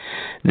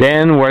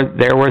 Then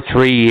there were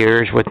 3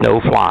 years with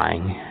no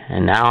flying,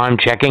 and now I'm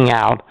checking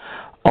out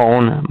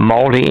on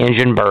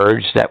multi-engine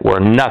birds that were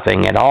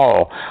nothing at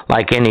all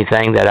like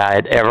anything that I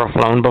had ever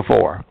flown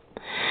before.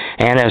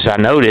 And as I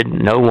noted,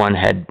 no one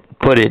had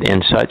put it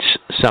in such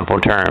simple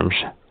terms.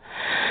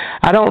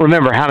 I don't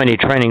remember how many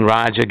training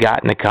rides I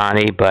got in the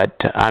Connie, but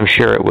I'm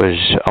sure it was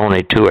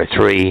only 2 or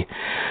 3.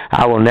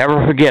 I will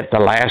never forget the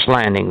last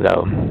landing,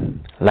 though.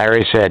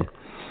 Larry said,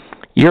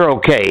 "You're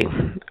okay.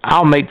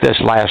 I'll make this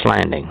last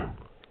landing."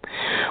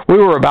 We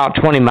were about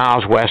 20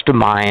 miles west of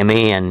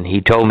Miami, and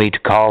he told me to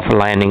call for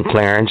landing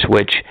clearance,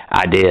 which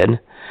I did.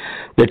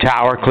 The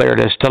tower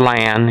cleared us to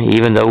land,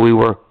 even though we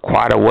were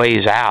quite a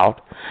ways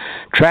out.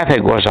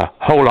 Traffic was a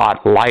whole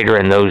lot lighter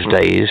in those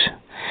days.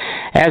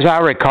 As I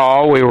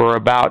recall, we were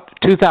about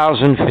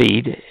 2,000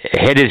 feet,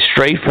 headed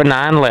straight for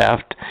 9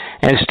 left,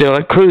 and still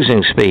at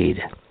cruising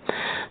speed.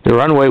 The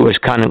runway was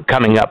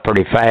coming up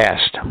pretty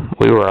fast.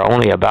 We were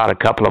only about a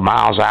couple of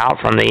miles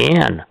out from the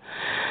end.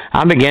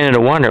 I'm beginning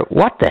to wonder,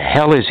 what the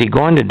hell is he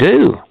going to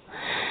do?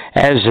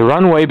 As the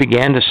runway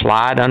began to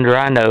slide under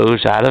our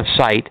nose out of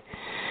sight,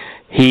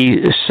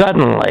 he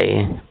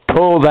suddenly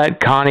pulled that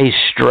Connie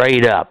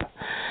straight up.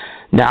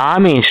 Now, I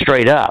mean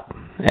straight up,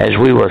 as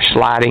we were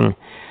sliding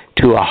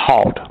to a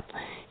halt.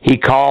 He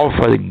called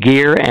for the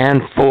gear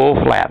and full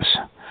flaps.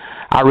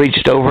 I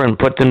reached over and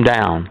put them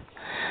down.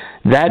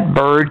 That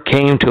bird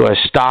came to a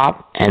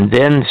stop and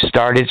then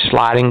started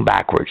sliding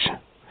backwards.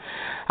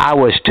 I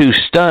was too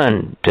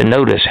stunned to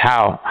notice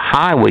how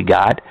high we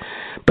got,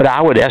 but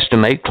I would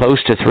estimate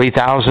close to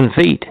 3,000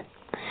 feet.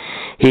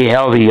 He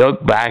held the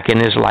yoke back in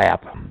his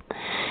lap.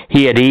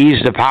 He had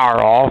eased the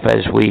power off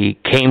as we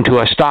came to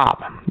a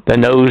stop. The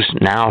nose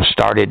now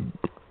started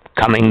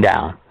coming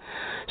down,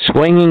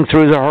 swinging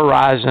through the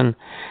horizon,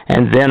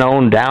 and then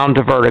on down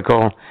to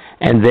vertical,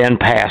 and then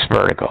past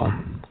vertical.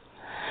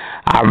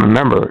 I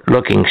remember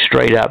looking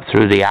straight up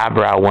through the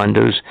eyebrow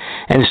windows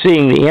and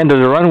seeing the end of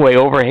the runway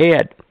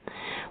overhead.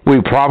 We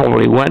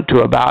probably went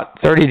to about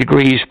 30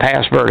 degrees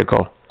past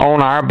vertical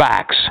on our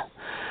backs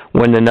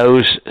when the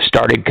nose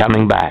started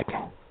coming back.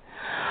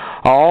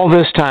 All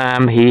this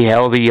time, he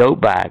held the yoke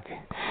back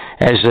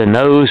as the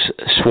nose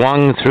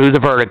swung through the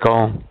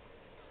vertical.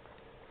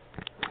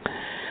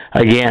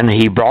 Again,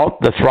 he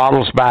brought the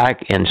throttles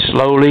back, and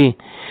slowly,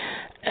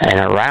 and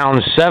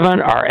around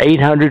 700 or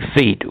 800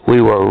 feet,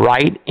 we were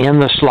right in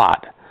the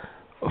slot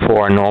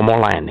for a normal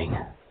landing.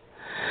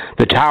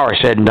 The tower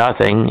said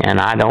nothing, and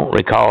I don't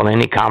recall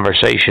any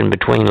conversation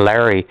between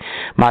Larry,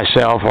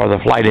 myself, or the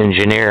flight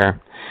engineer.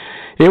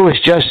 It was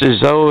just as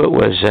though it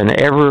was an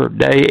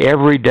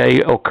everyday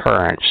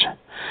occurrence.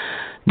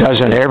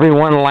 Doesn't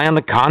everyone land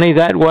the Connie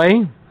that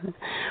way?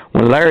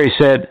 When Larry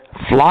said,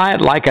 "Fly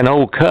it like an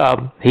old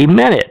Cub," he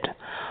meant it,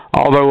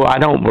 although I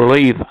don't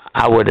believe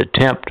I would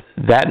attempt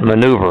that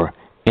maneuver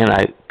in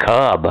a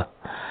Cub.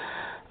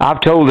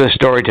 I've told this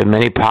story to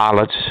many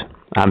pilots.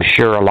 I'm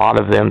sure a lot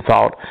of them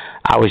thought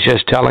I was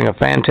just telling a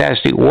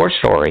fantastic war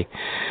story,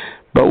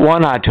 but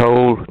one I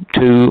told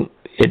to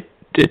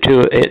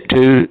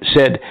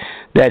said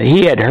that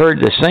he had heard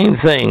the same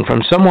thing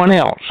from someone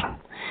else.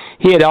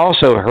 He had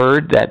also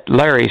heard that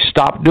Larry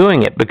stopped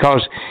doing it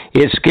because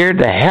it scared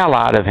the hell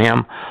out of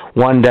him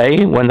one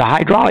day when the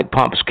hydraulic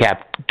pumps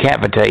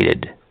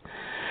cavitated.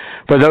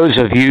 For those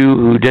of you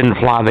who didn't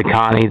fly the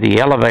Connie, the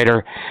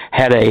elevator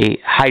had a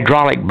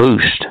hydraulic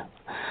boost,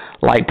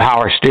 like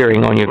power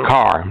steering on your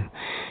car.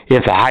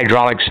 If the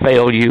hydraulics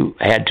failed, you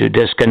had to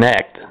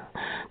disconnect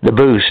the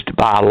boost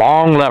by a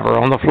long lever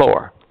on the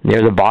floor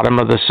near the bottom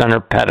of the center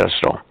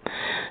pedestal.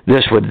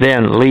 This would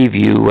then leave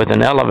you with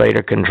an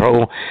elevator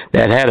control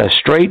that had a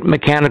straight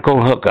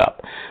mechanical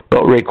hookup,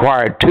 but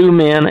required 2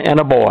 men and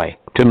a boy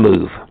to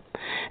move,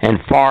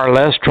 and far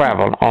less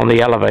travel on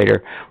the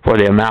elevator for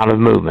the amount of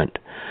movement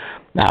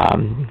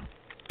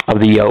of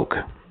the yoke.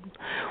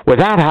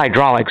 Without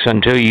hydraulics,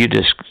 until you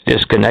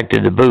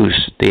disconnected the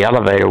boost, the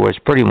elevator was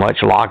pretty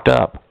much locked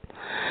up.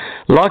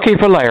 Lucky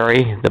for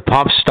Larry, the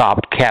pump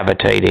stopped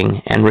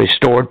cavitating and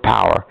restored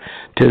power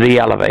to the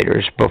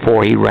elevators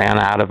before he ran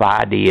out of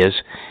ideas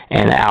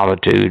and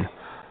altitude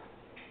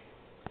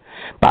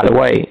By the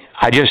way,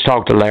 I just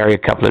talked to Larry a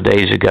couple of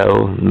days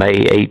ago, May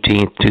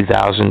 18th,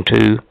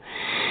 2002.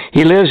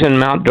 He lives in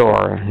Mount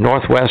Dora,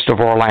 northwest of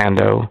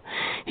Orlando.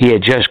 He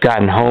had just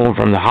gotten home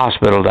from the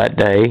hospital that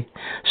day,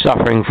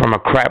 suffering from a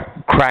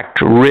cracked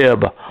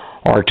rib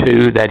or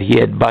two that he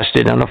had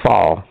busted in the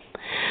fall.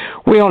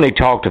 We only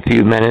talked a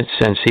few minutes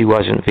since he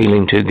wasn't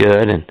feeling too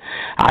good, and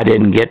I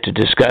didn't get to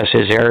discuss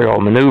his aerial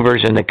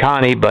maneuvers in the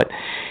Connie, but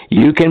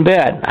you can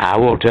bet I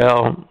will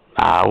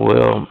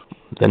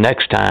the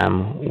next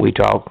time we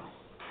talk.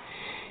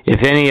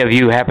 If any of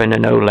you happen to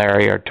know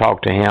Larry or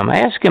talk to him,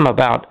 ask him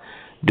about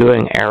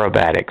doing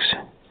aerobatics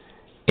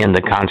in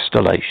the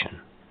Constellation.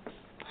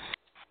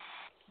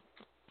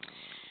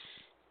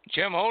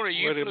 Jim Holder,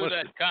 you flew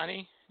that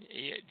Connie.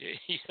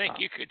 You think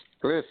you could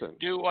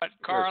do what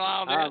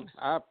Carlisle did?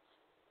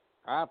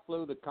 I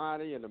flew the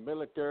Connie in the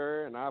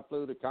military, and I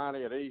flew the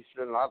Connie at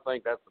Eastern, and I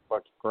think that's a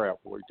bunch of crap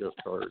we just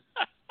heard.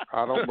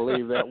 I don't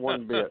believe that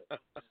one bit.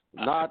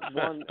 Not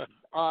one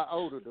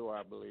iota do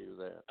I believe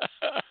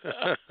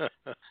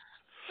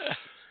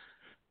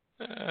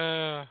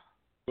that.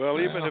 Well,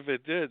 even if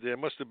it did, there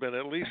must have been,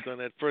 at least on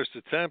that first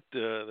attempt,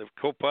 the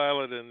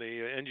co-pilot and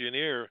the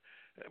engineer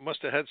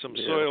must have had some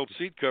soiled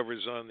seat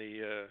covers on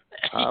the...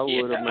 I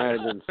would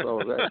imagine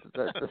so.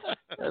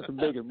 That's the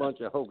biggest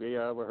bunch of hokey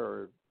I ever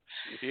heard.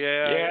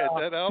 Yeah,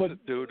 at that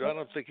altitude, I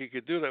don't think you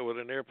could do that with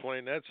an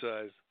airplane that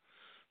size.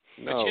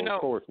 No,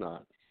 of course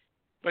not.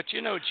 But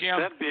Jim,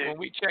 when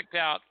we checked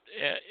out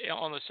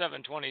on the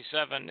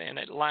 727 in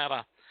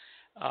Atlanta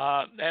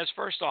as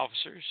first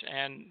officers,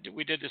 and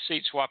we did the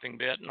seat swapping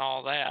bit and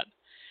all that,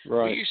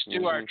 we used to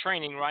do our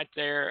training right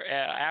there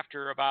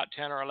after about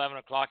 10 or 11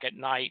 o'clock at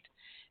night,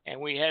 and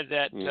we had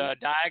that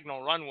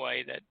diagonal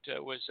runway that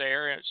was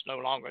there. It's no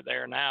longer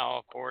there now,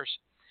 of course,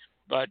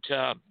 but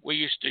we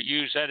used to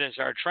use that as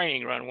our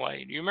training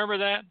runway. Do you remember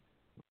that?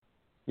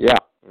 Yeah.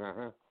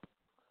 Uh-huh.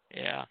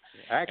 Yeah.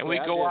 Actually, and we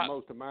go I did out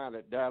most of mine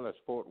at Dallas,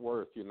 Fort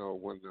Worth,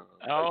 when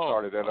they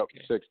started that up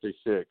in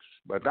 66.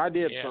 But I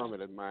did some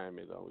at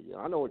Miami, though. Yeah,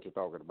 I know what you're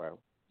talking about.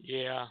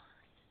 Yeah,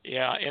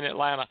 in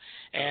Atlanta.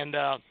 And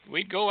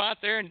we'd go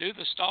out there and do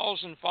the stalls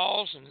and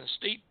falls and the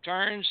steep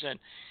turns.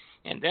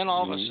 And then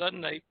all of a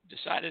sudden they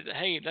decided,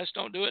 hey, let's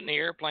don't do it in the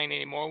airplane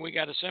anymore. We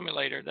got a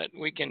simulator that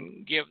we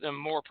can give them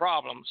more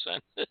problems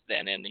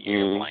than in the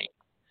airplane.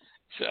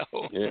 So,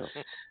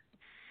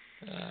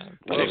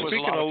 but it was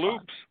speaking of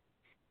loops.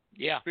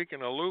 Yeah.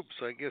 Speaking of loops,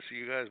 I guess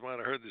you guys might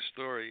have heard the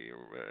story.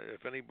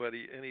 If any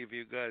of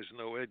you guys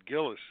know Ed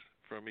Gillis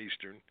from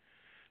Eastern,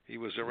 he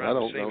was around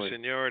the same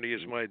seniority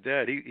as my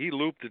dad. He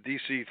looped the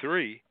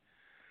DC-3,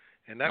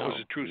 and that was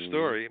a true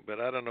story, but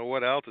I don't know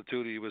what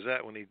altitude he was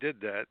at when he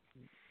did that.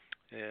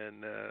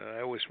 And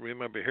I always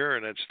remember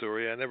hearing that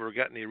story. I never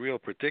got any real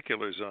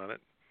particulars on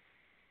it.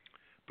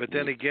 But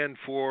then again,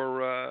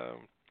 for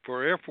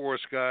Air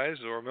Force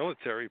guys, or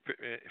military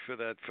for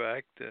that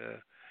fact,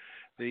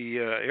 the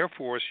Air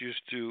Force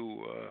used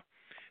to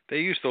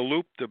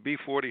loop the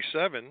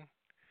B-47.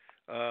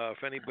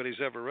 If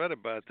anybody's ever read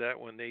about that,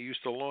 when they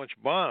used to launch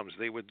bombs,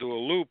 they would do a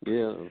loop,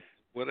 get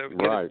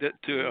it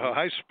to a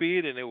high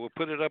speed, and they would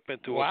put it up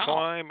into a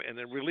climb, and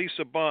then release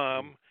a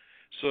bomb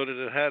so that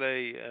it had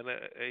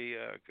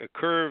a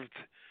curved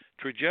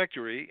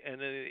trajectory,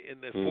 and then in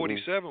the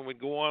 47 would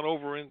go on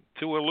over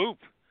into a loop.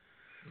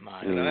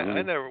 And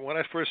I never, when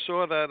I first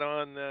saw that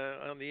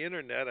on the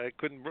internet, I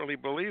couldn't really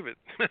believe it.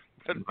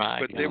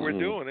 but they were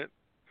doing it.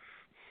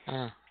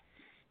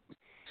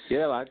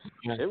 Yeah,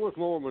 it was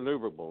more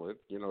maneuverable.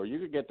 You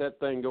could get that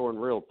thing going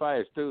real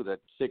fast too. That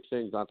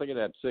 6-engine, I think it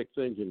had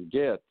 6-engine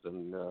jets,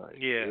 and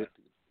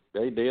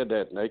they did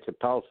that, and they could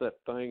toss that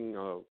thing.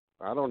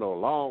 I don't know, a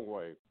long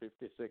way,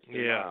 50, 60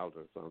 miles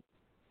or something.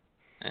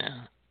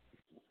 Yeah.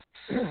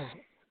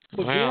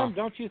 Well, Jim,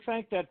 don't you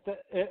think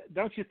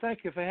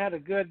if they had a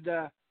good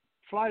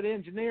flight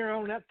engineer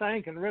on that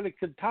thing and really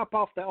could top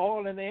off the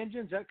oil in the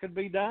engines, that could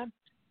be done?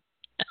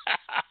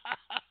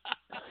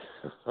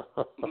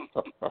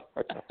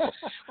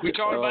 We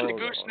talking about the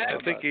gooseneck?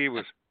 I think he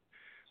was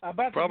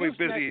probably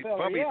busy.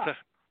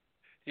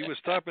 He was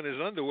topping his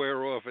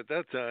underwear off at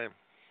that time.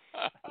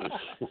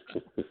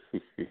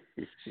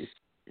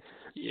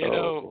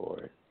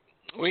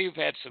 We've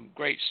had some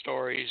great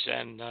stories,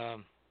 and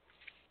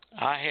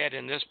I had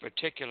in this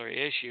particular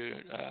issue,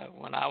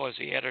 when I was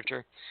the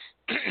editor,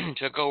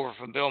 took over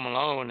from Bill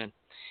Malone, and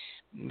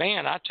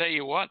man, I tell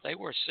you what, they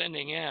were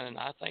sending in, and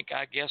I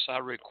guess I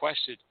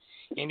requested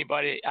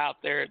anybody out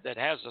there that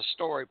has a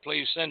story,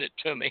 please send it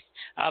to me.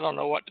 I don't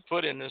know what to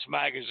put in this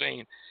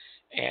magazine.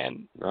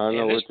 And I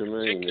know what you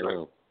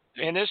mean.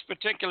 In this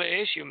particular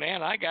issue,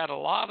 man, I got a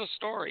lot of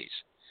stories.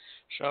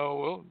 So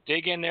we'll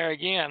dig in there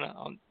again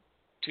on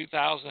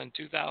 2000 and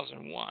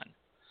 2001.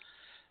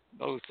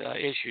 Both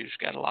issues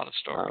got a lot of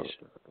stories.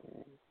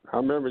 I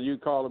remember you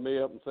calling me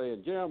up and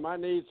saying, Jim, I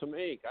need some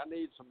ink. And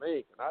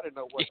I didn't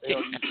know what the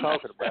hell you were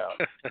talking about.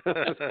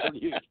 So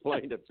you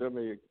explained it to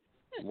me.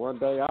 One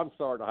day I'm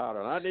starting to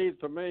holler, I need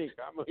some ink.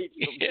 I need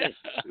some ink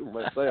to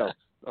myself.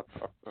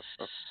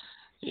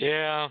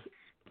 Yeah.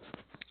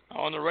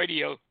 on the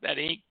radio, that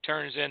ink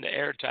turns into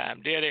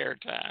airtime, dead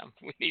airtime.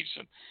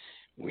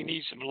 We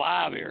need some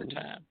live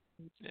airtime.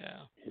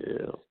 Yeah.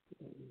 Yeah.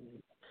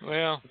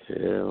 Well,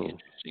 yeah.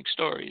 Interesting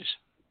stories.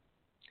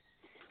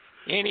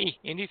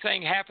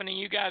 Anything happening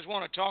you guys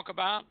want to talk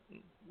about?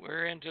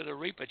 We're into the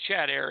REPA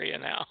chat area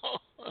now.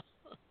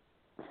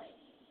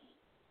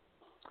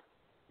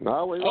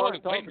 No, we want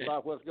to talk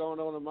about what's going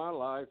on in my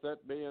life,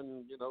 that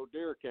being,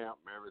 deer camp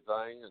and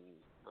everything, and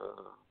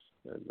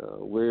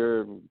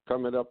we're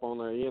coming up on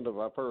the end of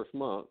our first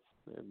month,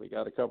 and we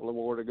got a couple of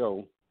more to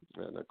go.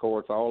 And of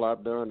course, all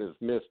I've done is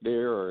miss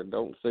deer or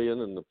don't see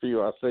them, and the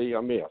few I see, I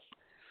miss.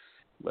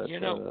 But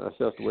that's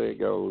just the way it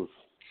goes.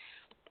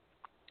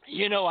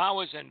 I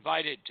was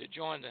invited to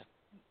join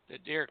the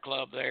deer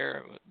club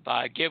there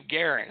by Gib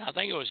Guerin. I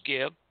think it was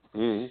Gib.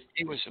 Mm-hmm.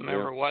 He was a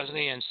member, wasn't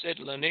he? And Sid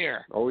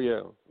Lanier. Oh,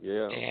 yeah.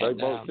 And, they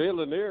both, Sid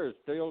Lanier is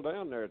still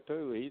down there,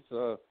 too. He's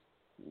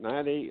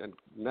 98,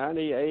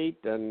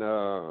 and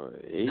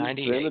he's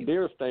 98. in a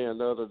deer stand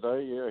the other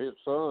day. Yeah, his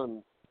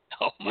son,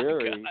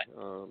 Gary,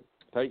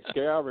 takes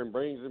care of him and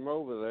brings him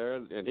over there.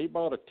 And he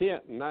bought a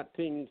tent in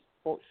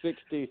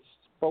 1964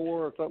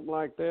 or something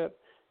like that.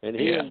 And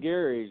he and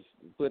Gary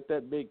put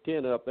that big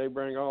tent up. They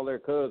bring all their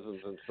cousins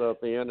and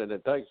stuff in, and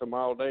it takes them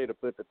all day to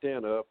put the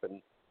tent up.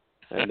 And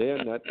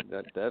then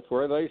that's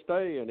where they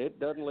stay, and it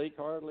doesn't leak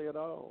hardly at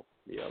all.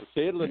 Yeah,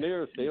 Sid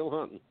Lanier is still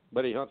hunting,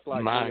 but he hunts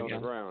like me on the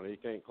ground. He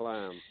can't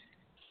climb.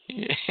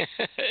 Yeah.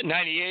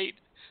 98?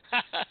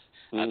 I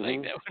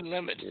think that would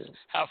limit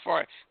how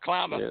far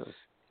climb a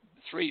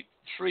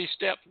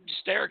three-step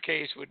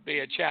staircase would be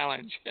a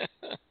challenge.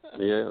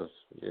 Yes.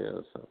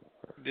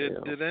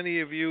 Did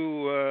any of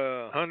you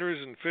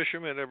hunters and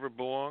fishermen ever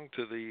belong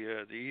to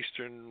the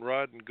Eastern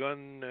Rod and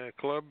Gun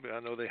Club? I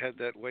know they had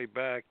that way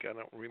back. I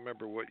don't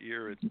remember what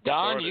year it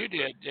Don, started. you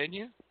did, didn't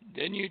you?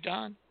 Didn't you,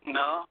 Don?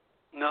 No.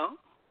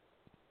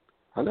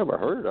 I never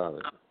heard of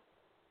it.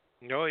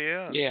 Oh,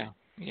 yeah.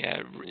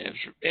 Yeah.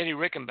 Eddie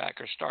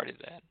Rickenbacker started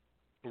that.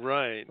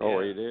 Right. Oh,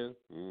 he did?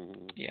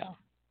 Mm-hmm. Yeah.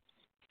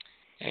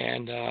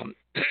 And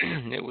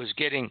it was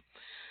getting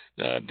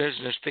the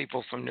business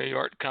people from New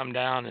York to come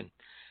down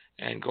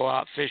and go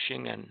out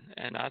fishing,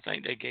 and I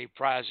think they gave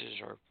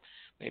prizes or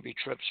maybe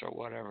trips or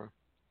whatever.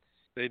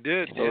 They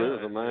did. So it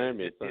was a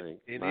Miami thing.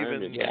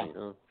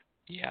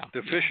 Yeah.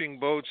 The fishing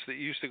boats that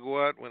used to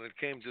go out when it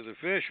came to the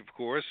fish, of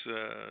course,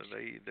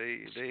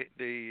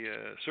 they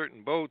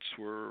certain boats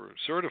were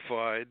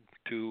certified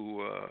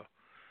to,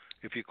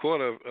 if you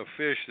caught a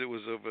fish that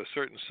was of a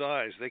certain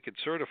size, they could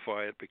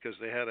certify it because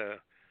they had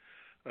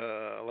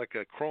like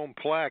a chrome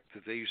plaque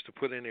that they used to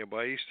put in there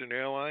by Eastern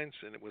Airlines,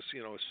 and it was,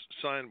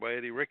 signed by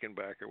Eddie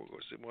Rickenbacker. It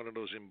was one of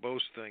those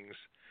embossed things,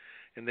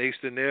 and they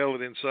used to nail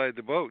it inside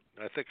the boat.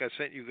 I think I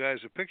sent you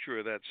guys a picture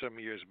of that some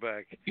years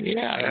back.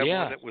 Yeah, I have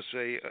one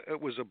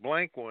that was a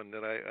blank one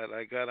that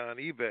I got on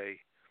eBay,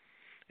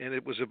 and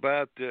it was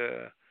about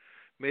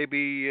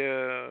maybe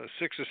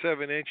 6 or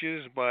 7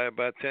 inches by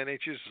about 10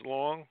 inches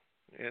long,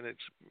 and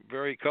it's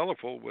very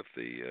colorful with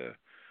the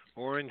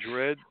orange,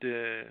 red,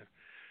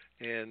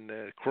 and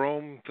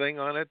chrome thing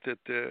on it that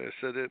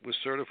said it was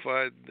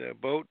certified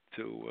boat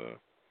to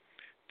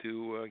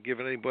give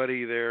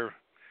anybody their,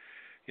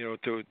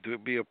 to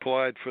be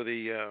applied for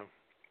the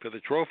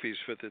trophies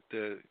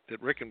that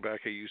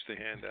Rickenbacker used to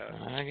hand out.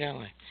 I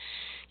got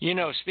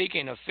it.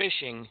 Speaking of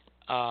fishing,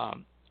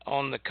 on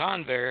the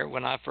Convair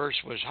when I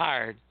first was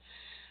hired,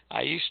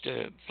 I used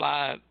to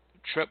fly a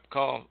trip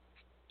called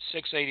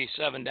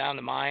 687 down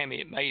to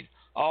Miami. It made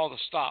all the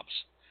stops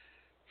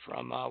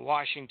from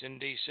Washington,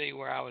 D.C.,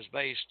 where I was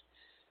based,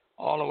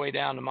 all the way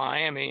down to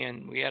Miami,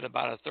 and we had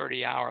about a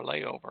 30-hour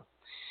layover.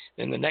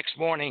 Then the next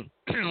morning,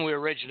 we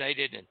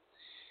originated and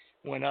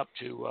went up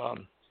to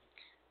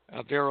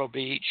Vero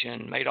Beach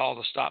and made all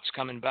the stops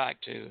coming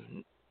back to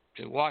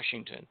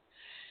Washington.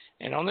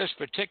 And on this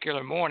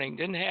particular morning,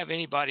 didn't have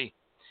anybody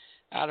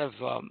out of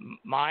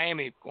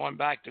Miami going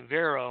back to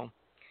Vero,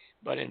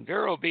 but in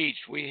Vero Beach,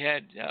 we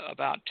had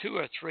about 2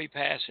 or 3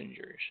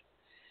 passengers.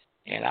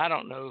 And I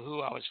don't know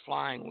who I was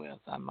flying with.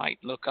 I might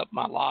look up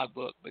my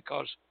logbook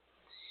because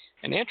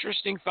an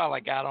interesting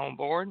fella got on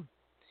board,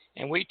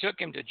 and we took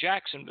him to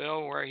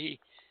Jacksonville where he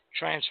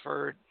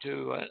transferred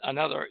to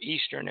another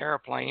Eastern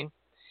airplane.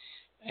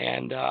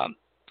 And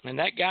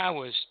that guy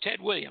was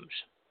Ted Williams.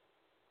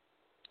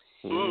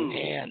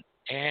 And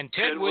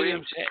Ted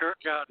Williams,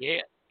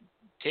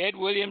 Ted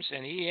Williams,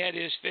 and he had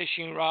his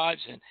fishing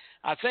rods, and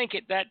I think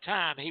at that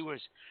time he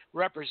was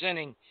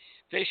representing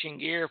fishing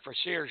gear for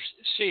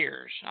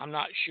Sears. I'm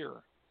not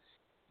sure,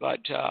 but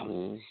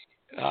the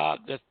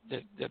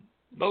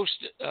most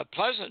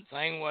pleasant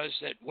thing was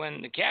that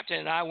when the captain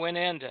and I went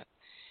in to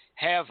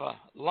have a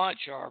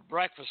lunch or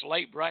breakfast,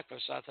 late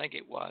breakfast, I think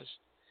it was,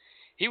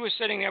 he was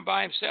sitting there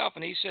by himself,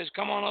 and he says,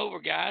 "Come on over,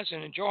 guys,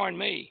 and join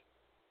me."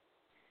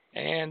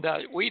 And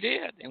we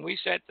did, and we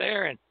sat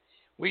there and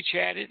we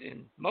chatted,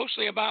 and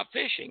mostly about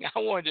fishing. I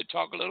wanted to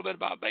talk a little bit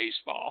about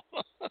baseball,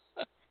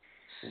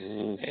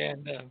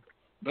 and.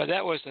 But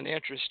that was an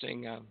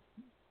interesting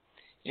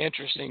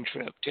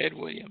trip, Ted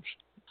Williams.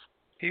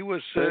 He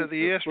was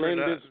the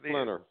astronaut.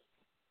 Splinter.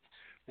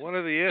 One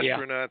of the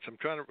astronauts. I'm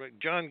trying to remember.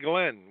 John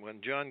Glenn.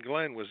 When John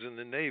Glenn was in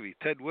the Navy,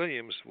 Ted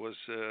Williams was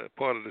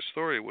part of the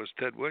story. Was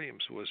Ted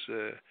Williams was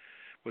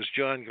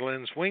John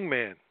Glenn's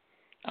wingman.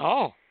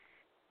 Oh.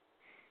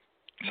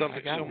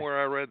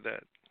 Somewhere I read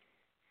that.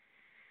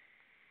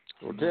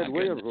 Well, Ted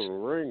Williams was a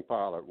Marine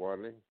pilot,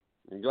 wasn't he?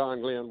 And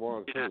John Glenn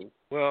was too.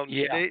 Well,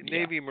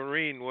 Navy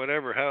Marine,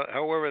 whatever.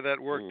 However that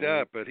worked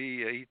out, but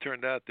he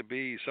turned out to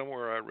be,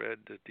 somewhere I read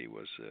that he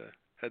was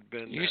had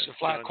been. He used to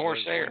fly John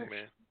Corsairs.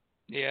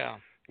 Yeah.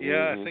 Yeah.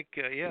 Yeah, I think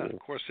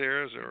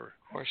Corsairs or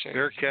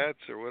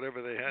Bearcats or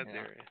whatever they had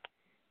there.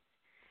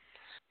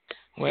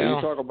 Well, when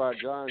you talk about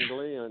John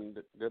Glenn,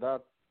 did I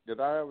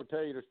ever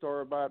tell you the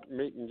story about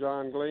meeting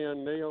John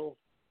Glenn, Neil?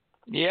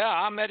 Yeah,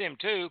 I met him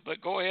too,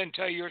 but go ahead and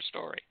tell your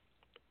story.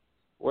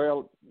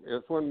 Well,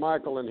 it's when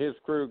Michael and his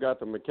crew got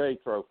the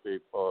McKay Trophy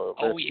for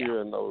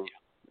rescuing those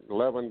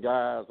 11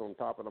 guys on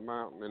top of the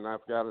mountain in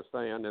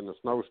Afghanistan in the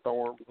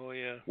snowstorm. Oh,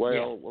 yeah.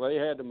 Well, they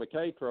had the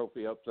McKay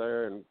Trophy up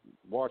there in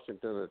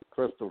Washington at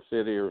Crystal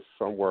City or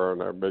somewhere in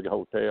their big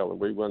hotel, and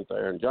we went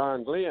there. And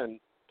John Glenn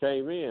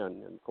came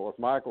in, and, of course,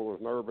 Michael was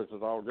nervous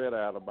as all get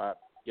out about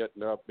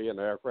getting up, being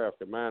the aircraft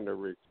commander,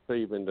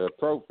 receiving the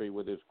trophy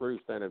with his crew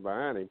standing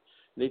behind him.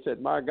 And he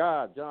said, "My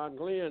God, John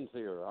Glenn's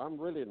here. I'm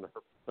really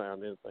nervous about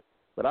anything."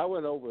 But I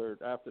went over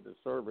after the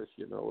service,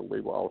 and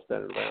we were all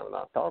standing around, and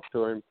I talked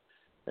to him.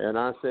 And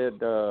I said,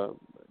 Mr.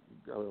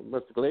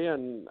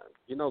 Glenn,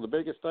 the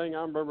biggest thing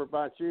I remember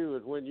about you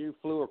is when you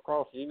flew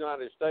across the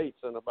United States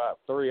in about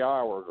 3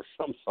 hours or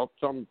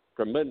some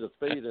tremendous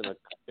speed in a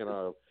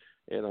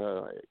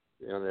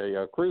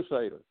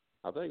Crusader.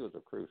 I think it was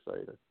a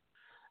Crusader,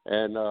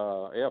 and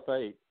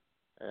F8.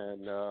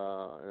 And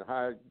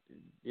how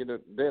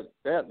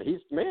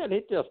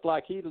it's just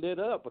like he lit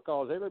up,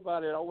 because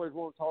everybody always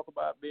want to talk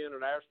about being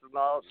an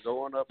astronaut and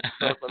going up and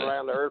circling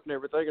around the Earth and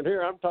everything. And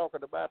here I'm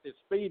talking about this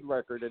speed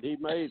record that he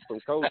made from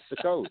coast to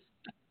coast.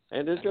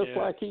 And it's just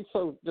like he's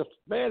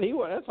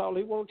that's all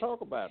he want to talk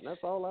about, and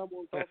that's all I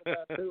want to talk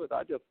about too.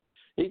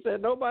 He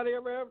said nobody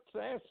ever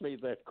asked me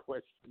that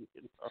question.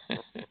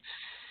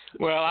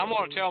 Well, I'm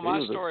going to tell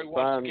my story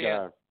once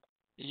again. Guy.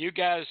 You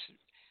guys.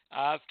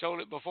 I've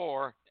told it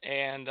before,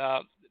 and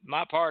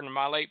my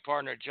late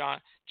partner,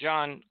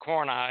 John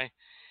Corneye,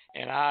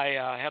 and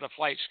I had a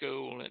flight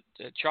school at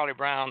Charlie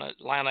Brown at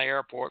Atlanta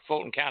Airport,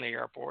 Fulton County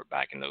Airport,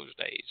 back in those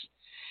days.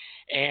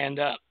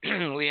 And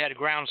we had a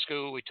ground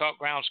school. We taught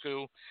ground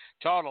school,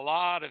 taught a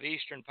lot of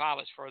Eastern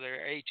pilots for their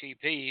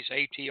ATPs,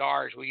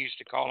 ATRs, we used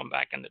to call them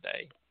back in the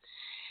day.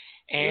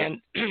 And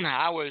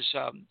I was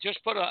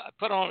just put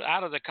on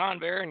out of the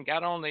Convair and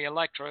got on the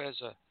Electra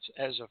as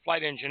a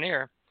flight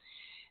engineer.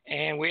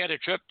 And we had a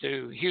trip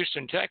to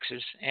Houston,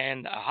 Texas,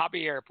 and a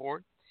Hobby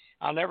Airport.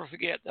 I'll never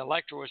forget, the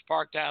Electra was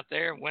parked out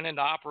there, went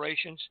into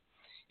operations,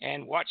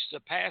 and watched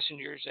the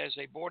passengers as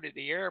they boarded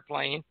the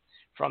airplane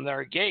from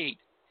their gate.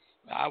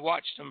 I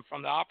watched them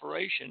from the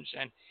operations,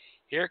 and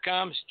here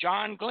comes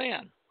John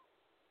Glenn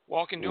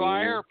walking to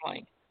our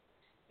airplane.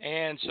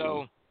 And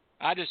so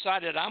I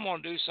decided I'm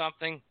going to do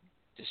something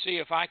to see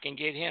if I can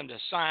get him to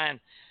sign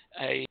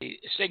a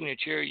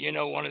signature,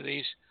 one of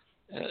these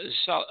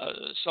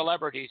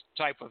celebrity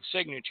type of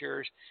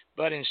signatures,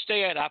 but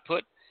instead I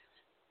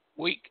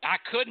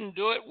couldn't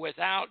do it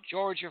without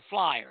Georgia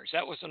Flyers.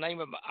 That was the name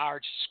of our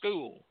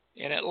school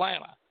in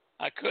Atlanta.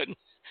 I couldn't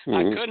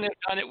have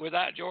done it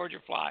without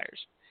Georgia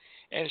Flyers.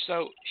 And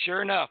so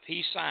sure enough,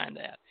 he signed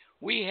that.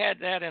 We had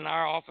that in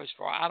our office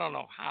for I don't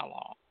know how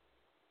long.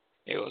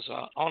 It was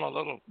on a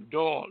little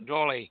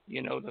dolly,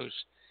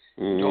 those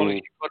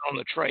dollies you put on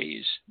the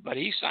trays, but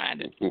he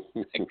signed it. I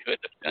couldn't have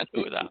done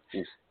it without.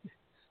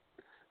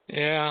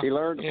 Yeah. He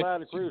learned to fly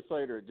the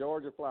Crusader at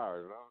Georgia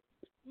Flyers,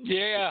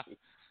 Yeah.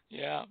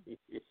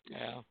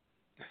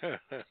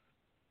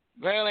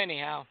 Well,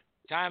 anyhow,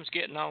 time's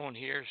getting on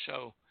here.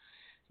 So,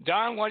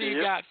 Don, what do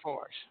you got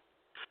for us?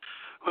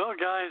 Well,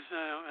 guys,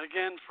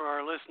 again, for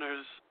our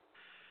listeners,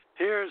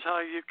 here's how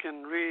you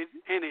can read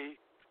any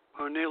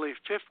or nearly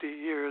 50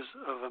 years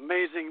of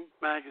amazing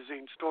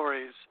magazine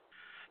stories.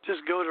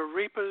 Just go to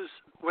REPA's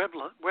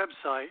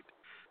website,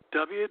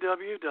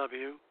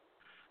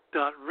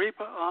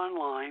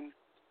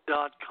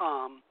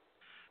 www.REPAonline.com,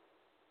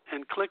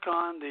 and click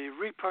on the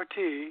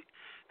REPArtee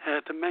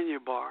at the menu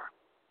bar.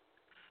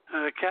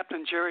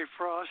 Captain Jerry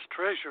Frost,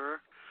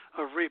 treasurer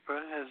of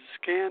REPA, has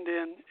scanned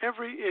in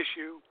every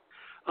issue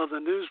of the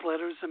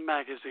newsletters and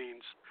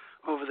magazines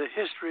over the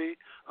history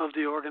of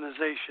the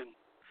organization.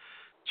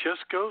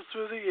 Just go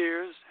through the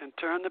years and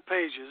turn the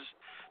pages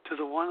to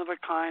the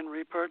one-of-a-kind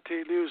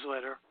REPArtee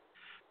newsletter,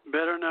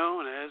 better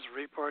known as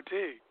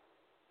REPArtee.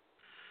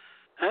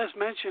 As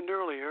mentioned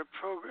earlier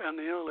in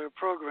the earlier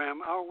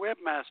program, our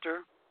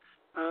webmaster,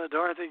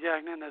 Dorothy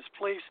Gagnon, has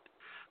placed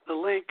the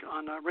link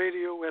on our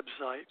radio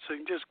website. So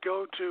you can just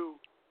go to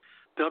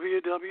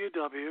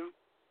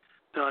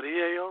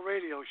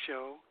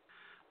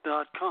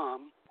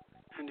www.ealradioshow.com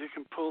and you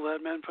can pull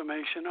that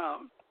information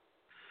out.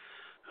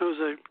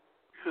 There's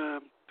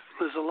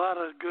a lot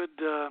of good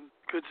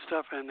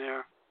stuff in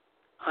there.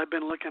 I've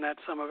been looking at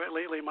some of it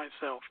lately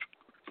myself.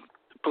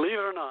 Believe it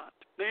or not.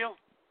 Neil?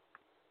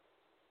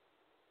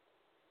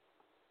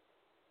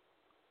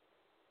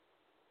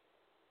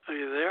 Are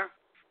you there?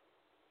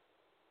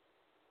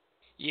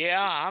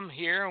 Yeah, I'm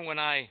here. When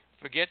I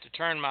forget to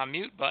turn my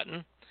mute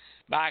button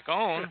back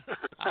on,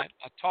 I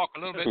talk a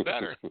little bit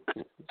better.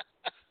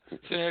 Sitting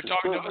there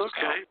talking to myself.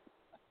 Okay.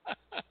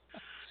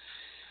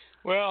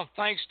 Well,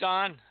 thanks,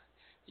 Don.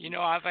 You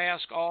know, I've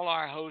asked all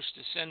our hosts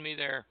to send me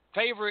their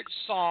favorite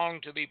song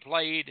to be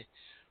played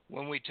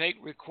when we take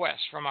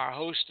requests from our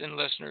hosts and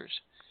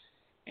listeners.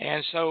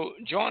 And so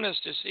join us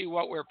to see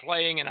what we're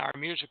playing in our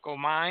musical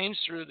minds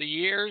through the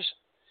years.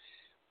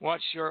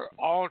 What's your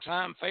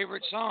all-time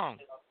favorite song?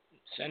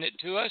 Send it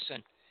to us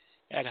and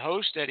at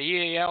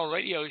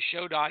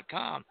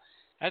host@ealradioshow.com.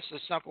 That's the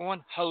simple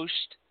one,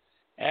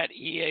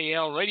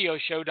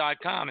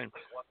 host@ealradioshow.com, and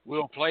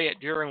we'll play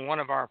it during one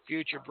of our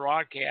future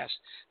broadcasts.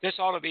 This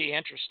ought to be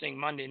interesting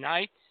Monday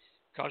night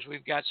because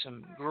we've got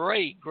some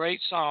great,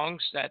 great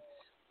songs that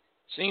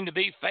seem to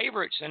be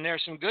favorites, and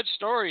there's some good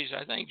stories.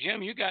 I think,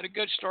 Jim, you got a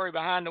good story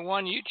behind the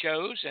one you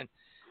chose, and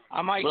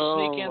I might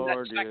sneak in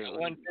that second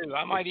one, too.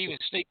 I might even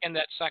sneak in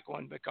that second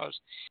one because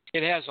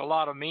it has a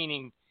lot of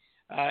meaning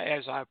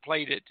as I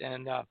played it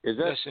and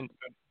listened to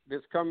it.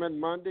 This coming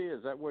Monday,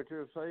 is that what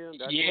you're saying?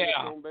 That's yeah. what it's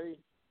going to be?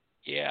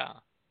 Yeah.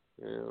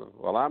 Yeah.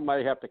 Well, I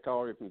may have to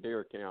call you from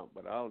Deer Camp,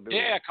 but I'll do it.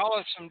 Yeah, call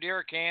us from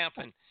Deer Camp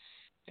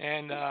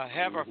and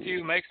have a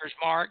few maker's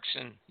marks,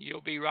 and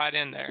you'll be right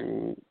in there.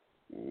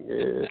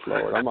 Yes,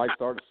 Lord. I might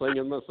start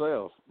singing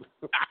myself.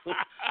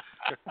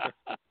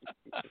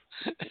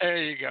 There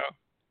you go.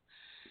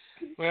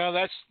 Well,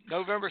 that's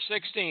November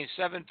 16th,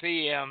 7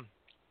 p.m.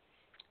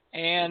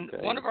 And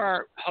one of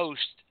our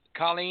hosts,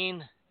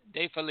 Colleen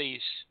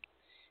DeFelice,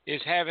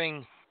 is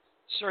having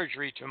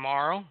surgery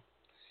tomorrow.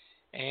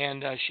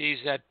 And she's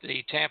at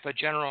the Tampa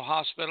General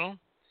Hospital.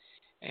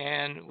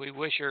 And we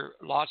wish her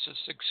lots of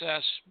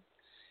success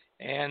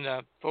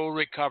and full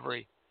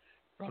recovery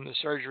from the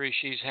surgery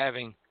she's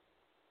having.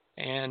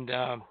 And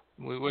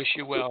we wish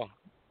you well,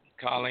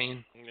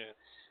 Colleen. Yeah.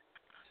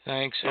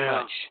 Thanks so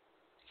much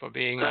for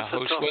being a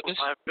host with us.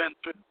 I've been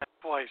through that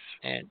twice.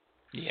 And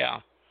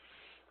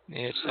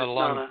it's a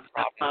long problem.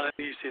 It's not an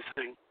easy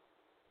thing.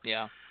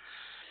 Yeah.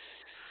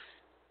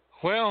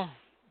 Well,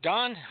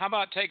 Don, how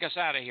about take us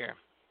out of here?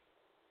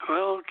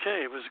 Well,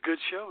 okay. It was a good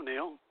show,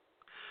 Neil.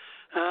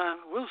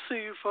 We'll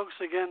see you folks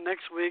again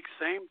next week,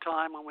 same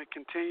time, when we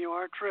continue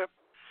our trip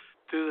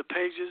through the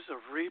pages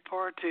of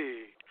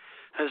REPArtee,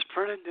 as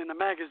printed in the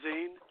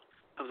magazine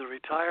of the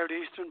Retired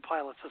Eastern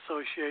Pilots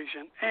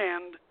Association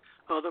and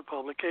other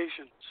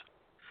publications.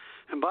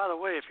 And by the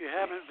way, if you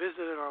haven't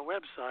visited our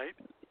website,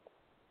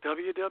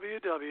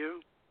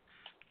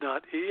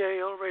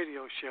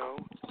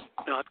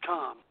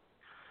 www.ealradioshow.com,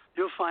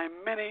 you'll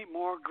find many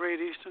more great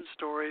Eastern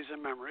stories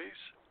and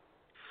memories.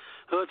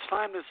 So it's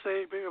time to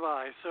say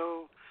goodbye.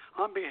 So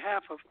on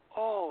behalf of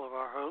all of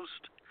our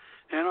hosts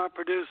and our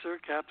producer,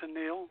 Captain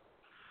Neil,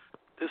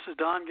 this is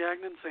Don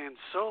Gagnon saying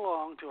so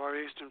long to our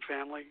Eastern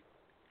family.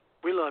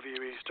 We love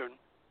you, Eastern.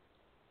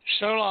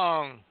 So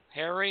long,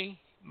 Harry,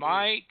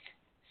 Mike.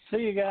 See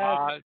you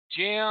guys.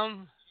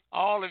 Jim,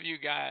 all of you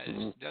guys.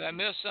 Did I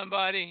miss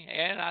somebody?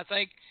 And I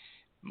think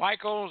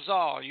Michael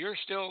Zoll, you're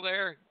still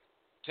there.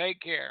 Take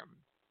care.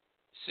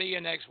 See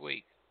you next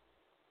week.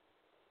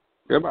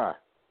 Goodbye.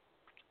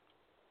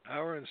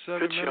 Hour and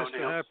 7 minutes to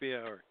happy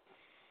hour.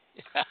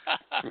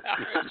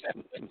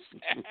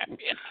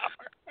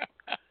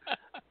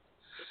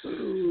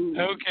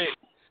 Okay.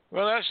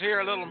 Well, let's hear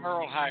a little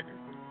Merle Haggard.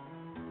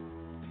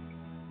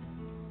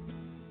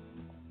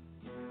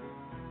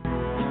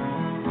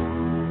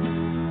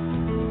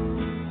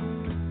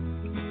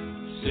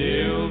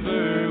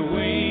 Silver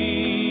wings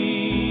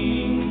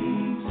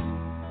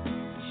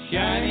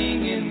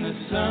shining in the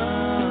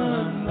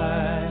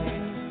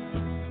sunlight,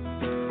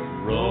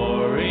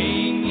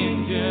 roaring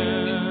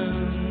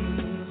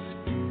engines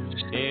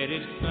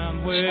headed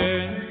somewhere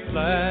in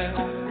flight.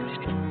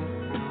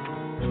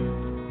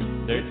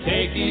 They're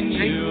taking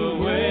you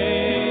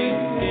away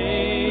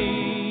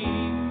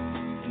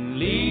and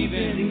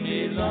leaving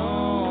me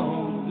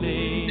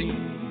lonely.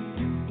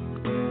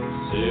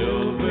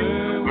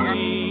 Silver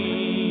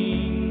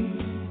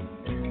wings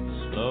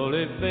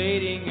slowly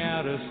fading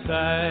out of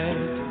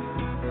sight.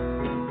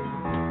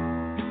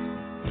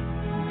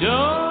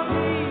 Don't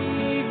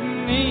leave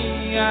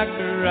me, I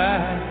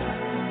cry.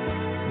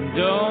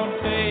 Don't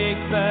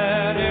take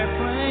that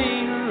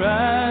airplane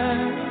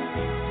ride.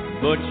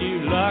 But you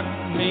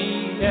locked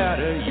me out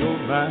of your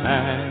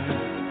mind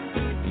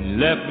and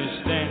left me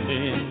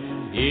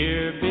standing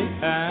here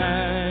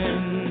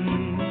behind.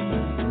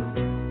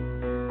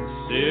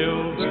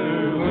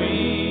 Silver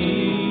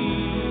wings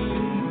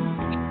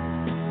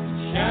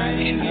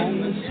shining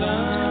in the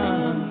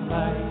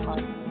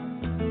sunlight,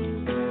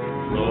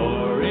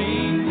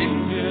 roaring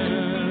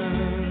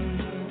engine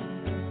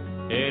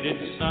headed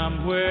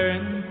somewhere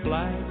in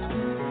flight.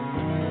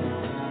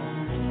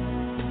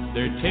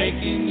 They're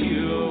taking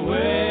you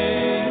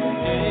away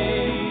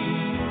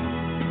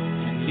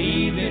and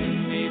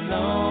leaving me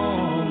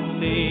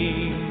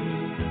lonely,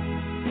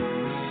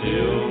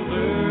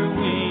 silver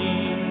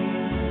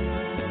wings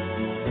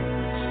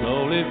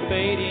slowly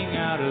fading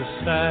out of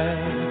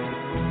sight.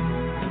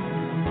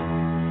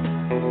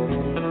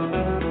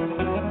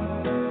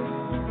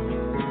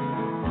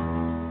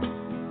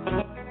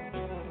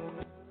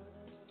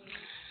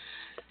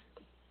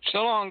 So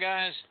long,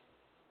 guys.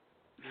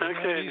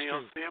 Okay,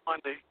 Neil. See you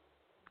Monday.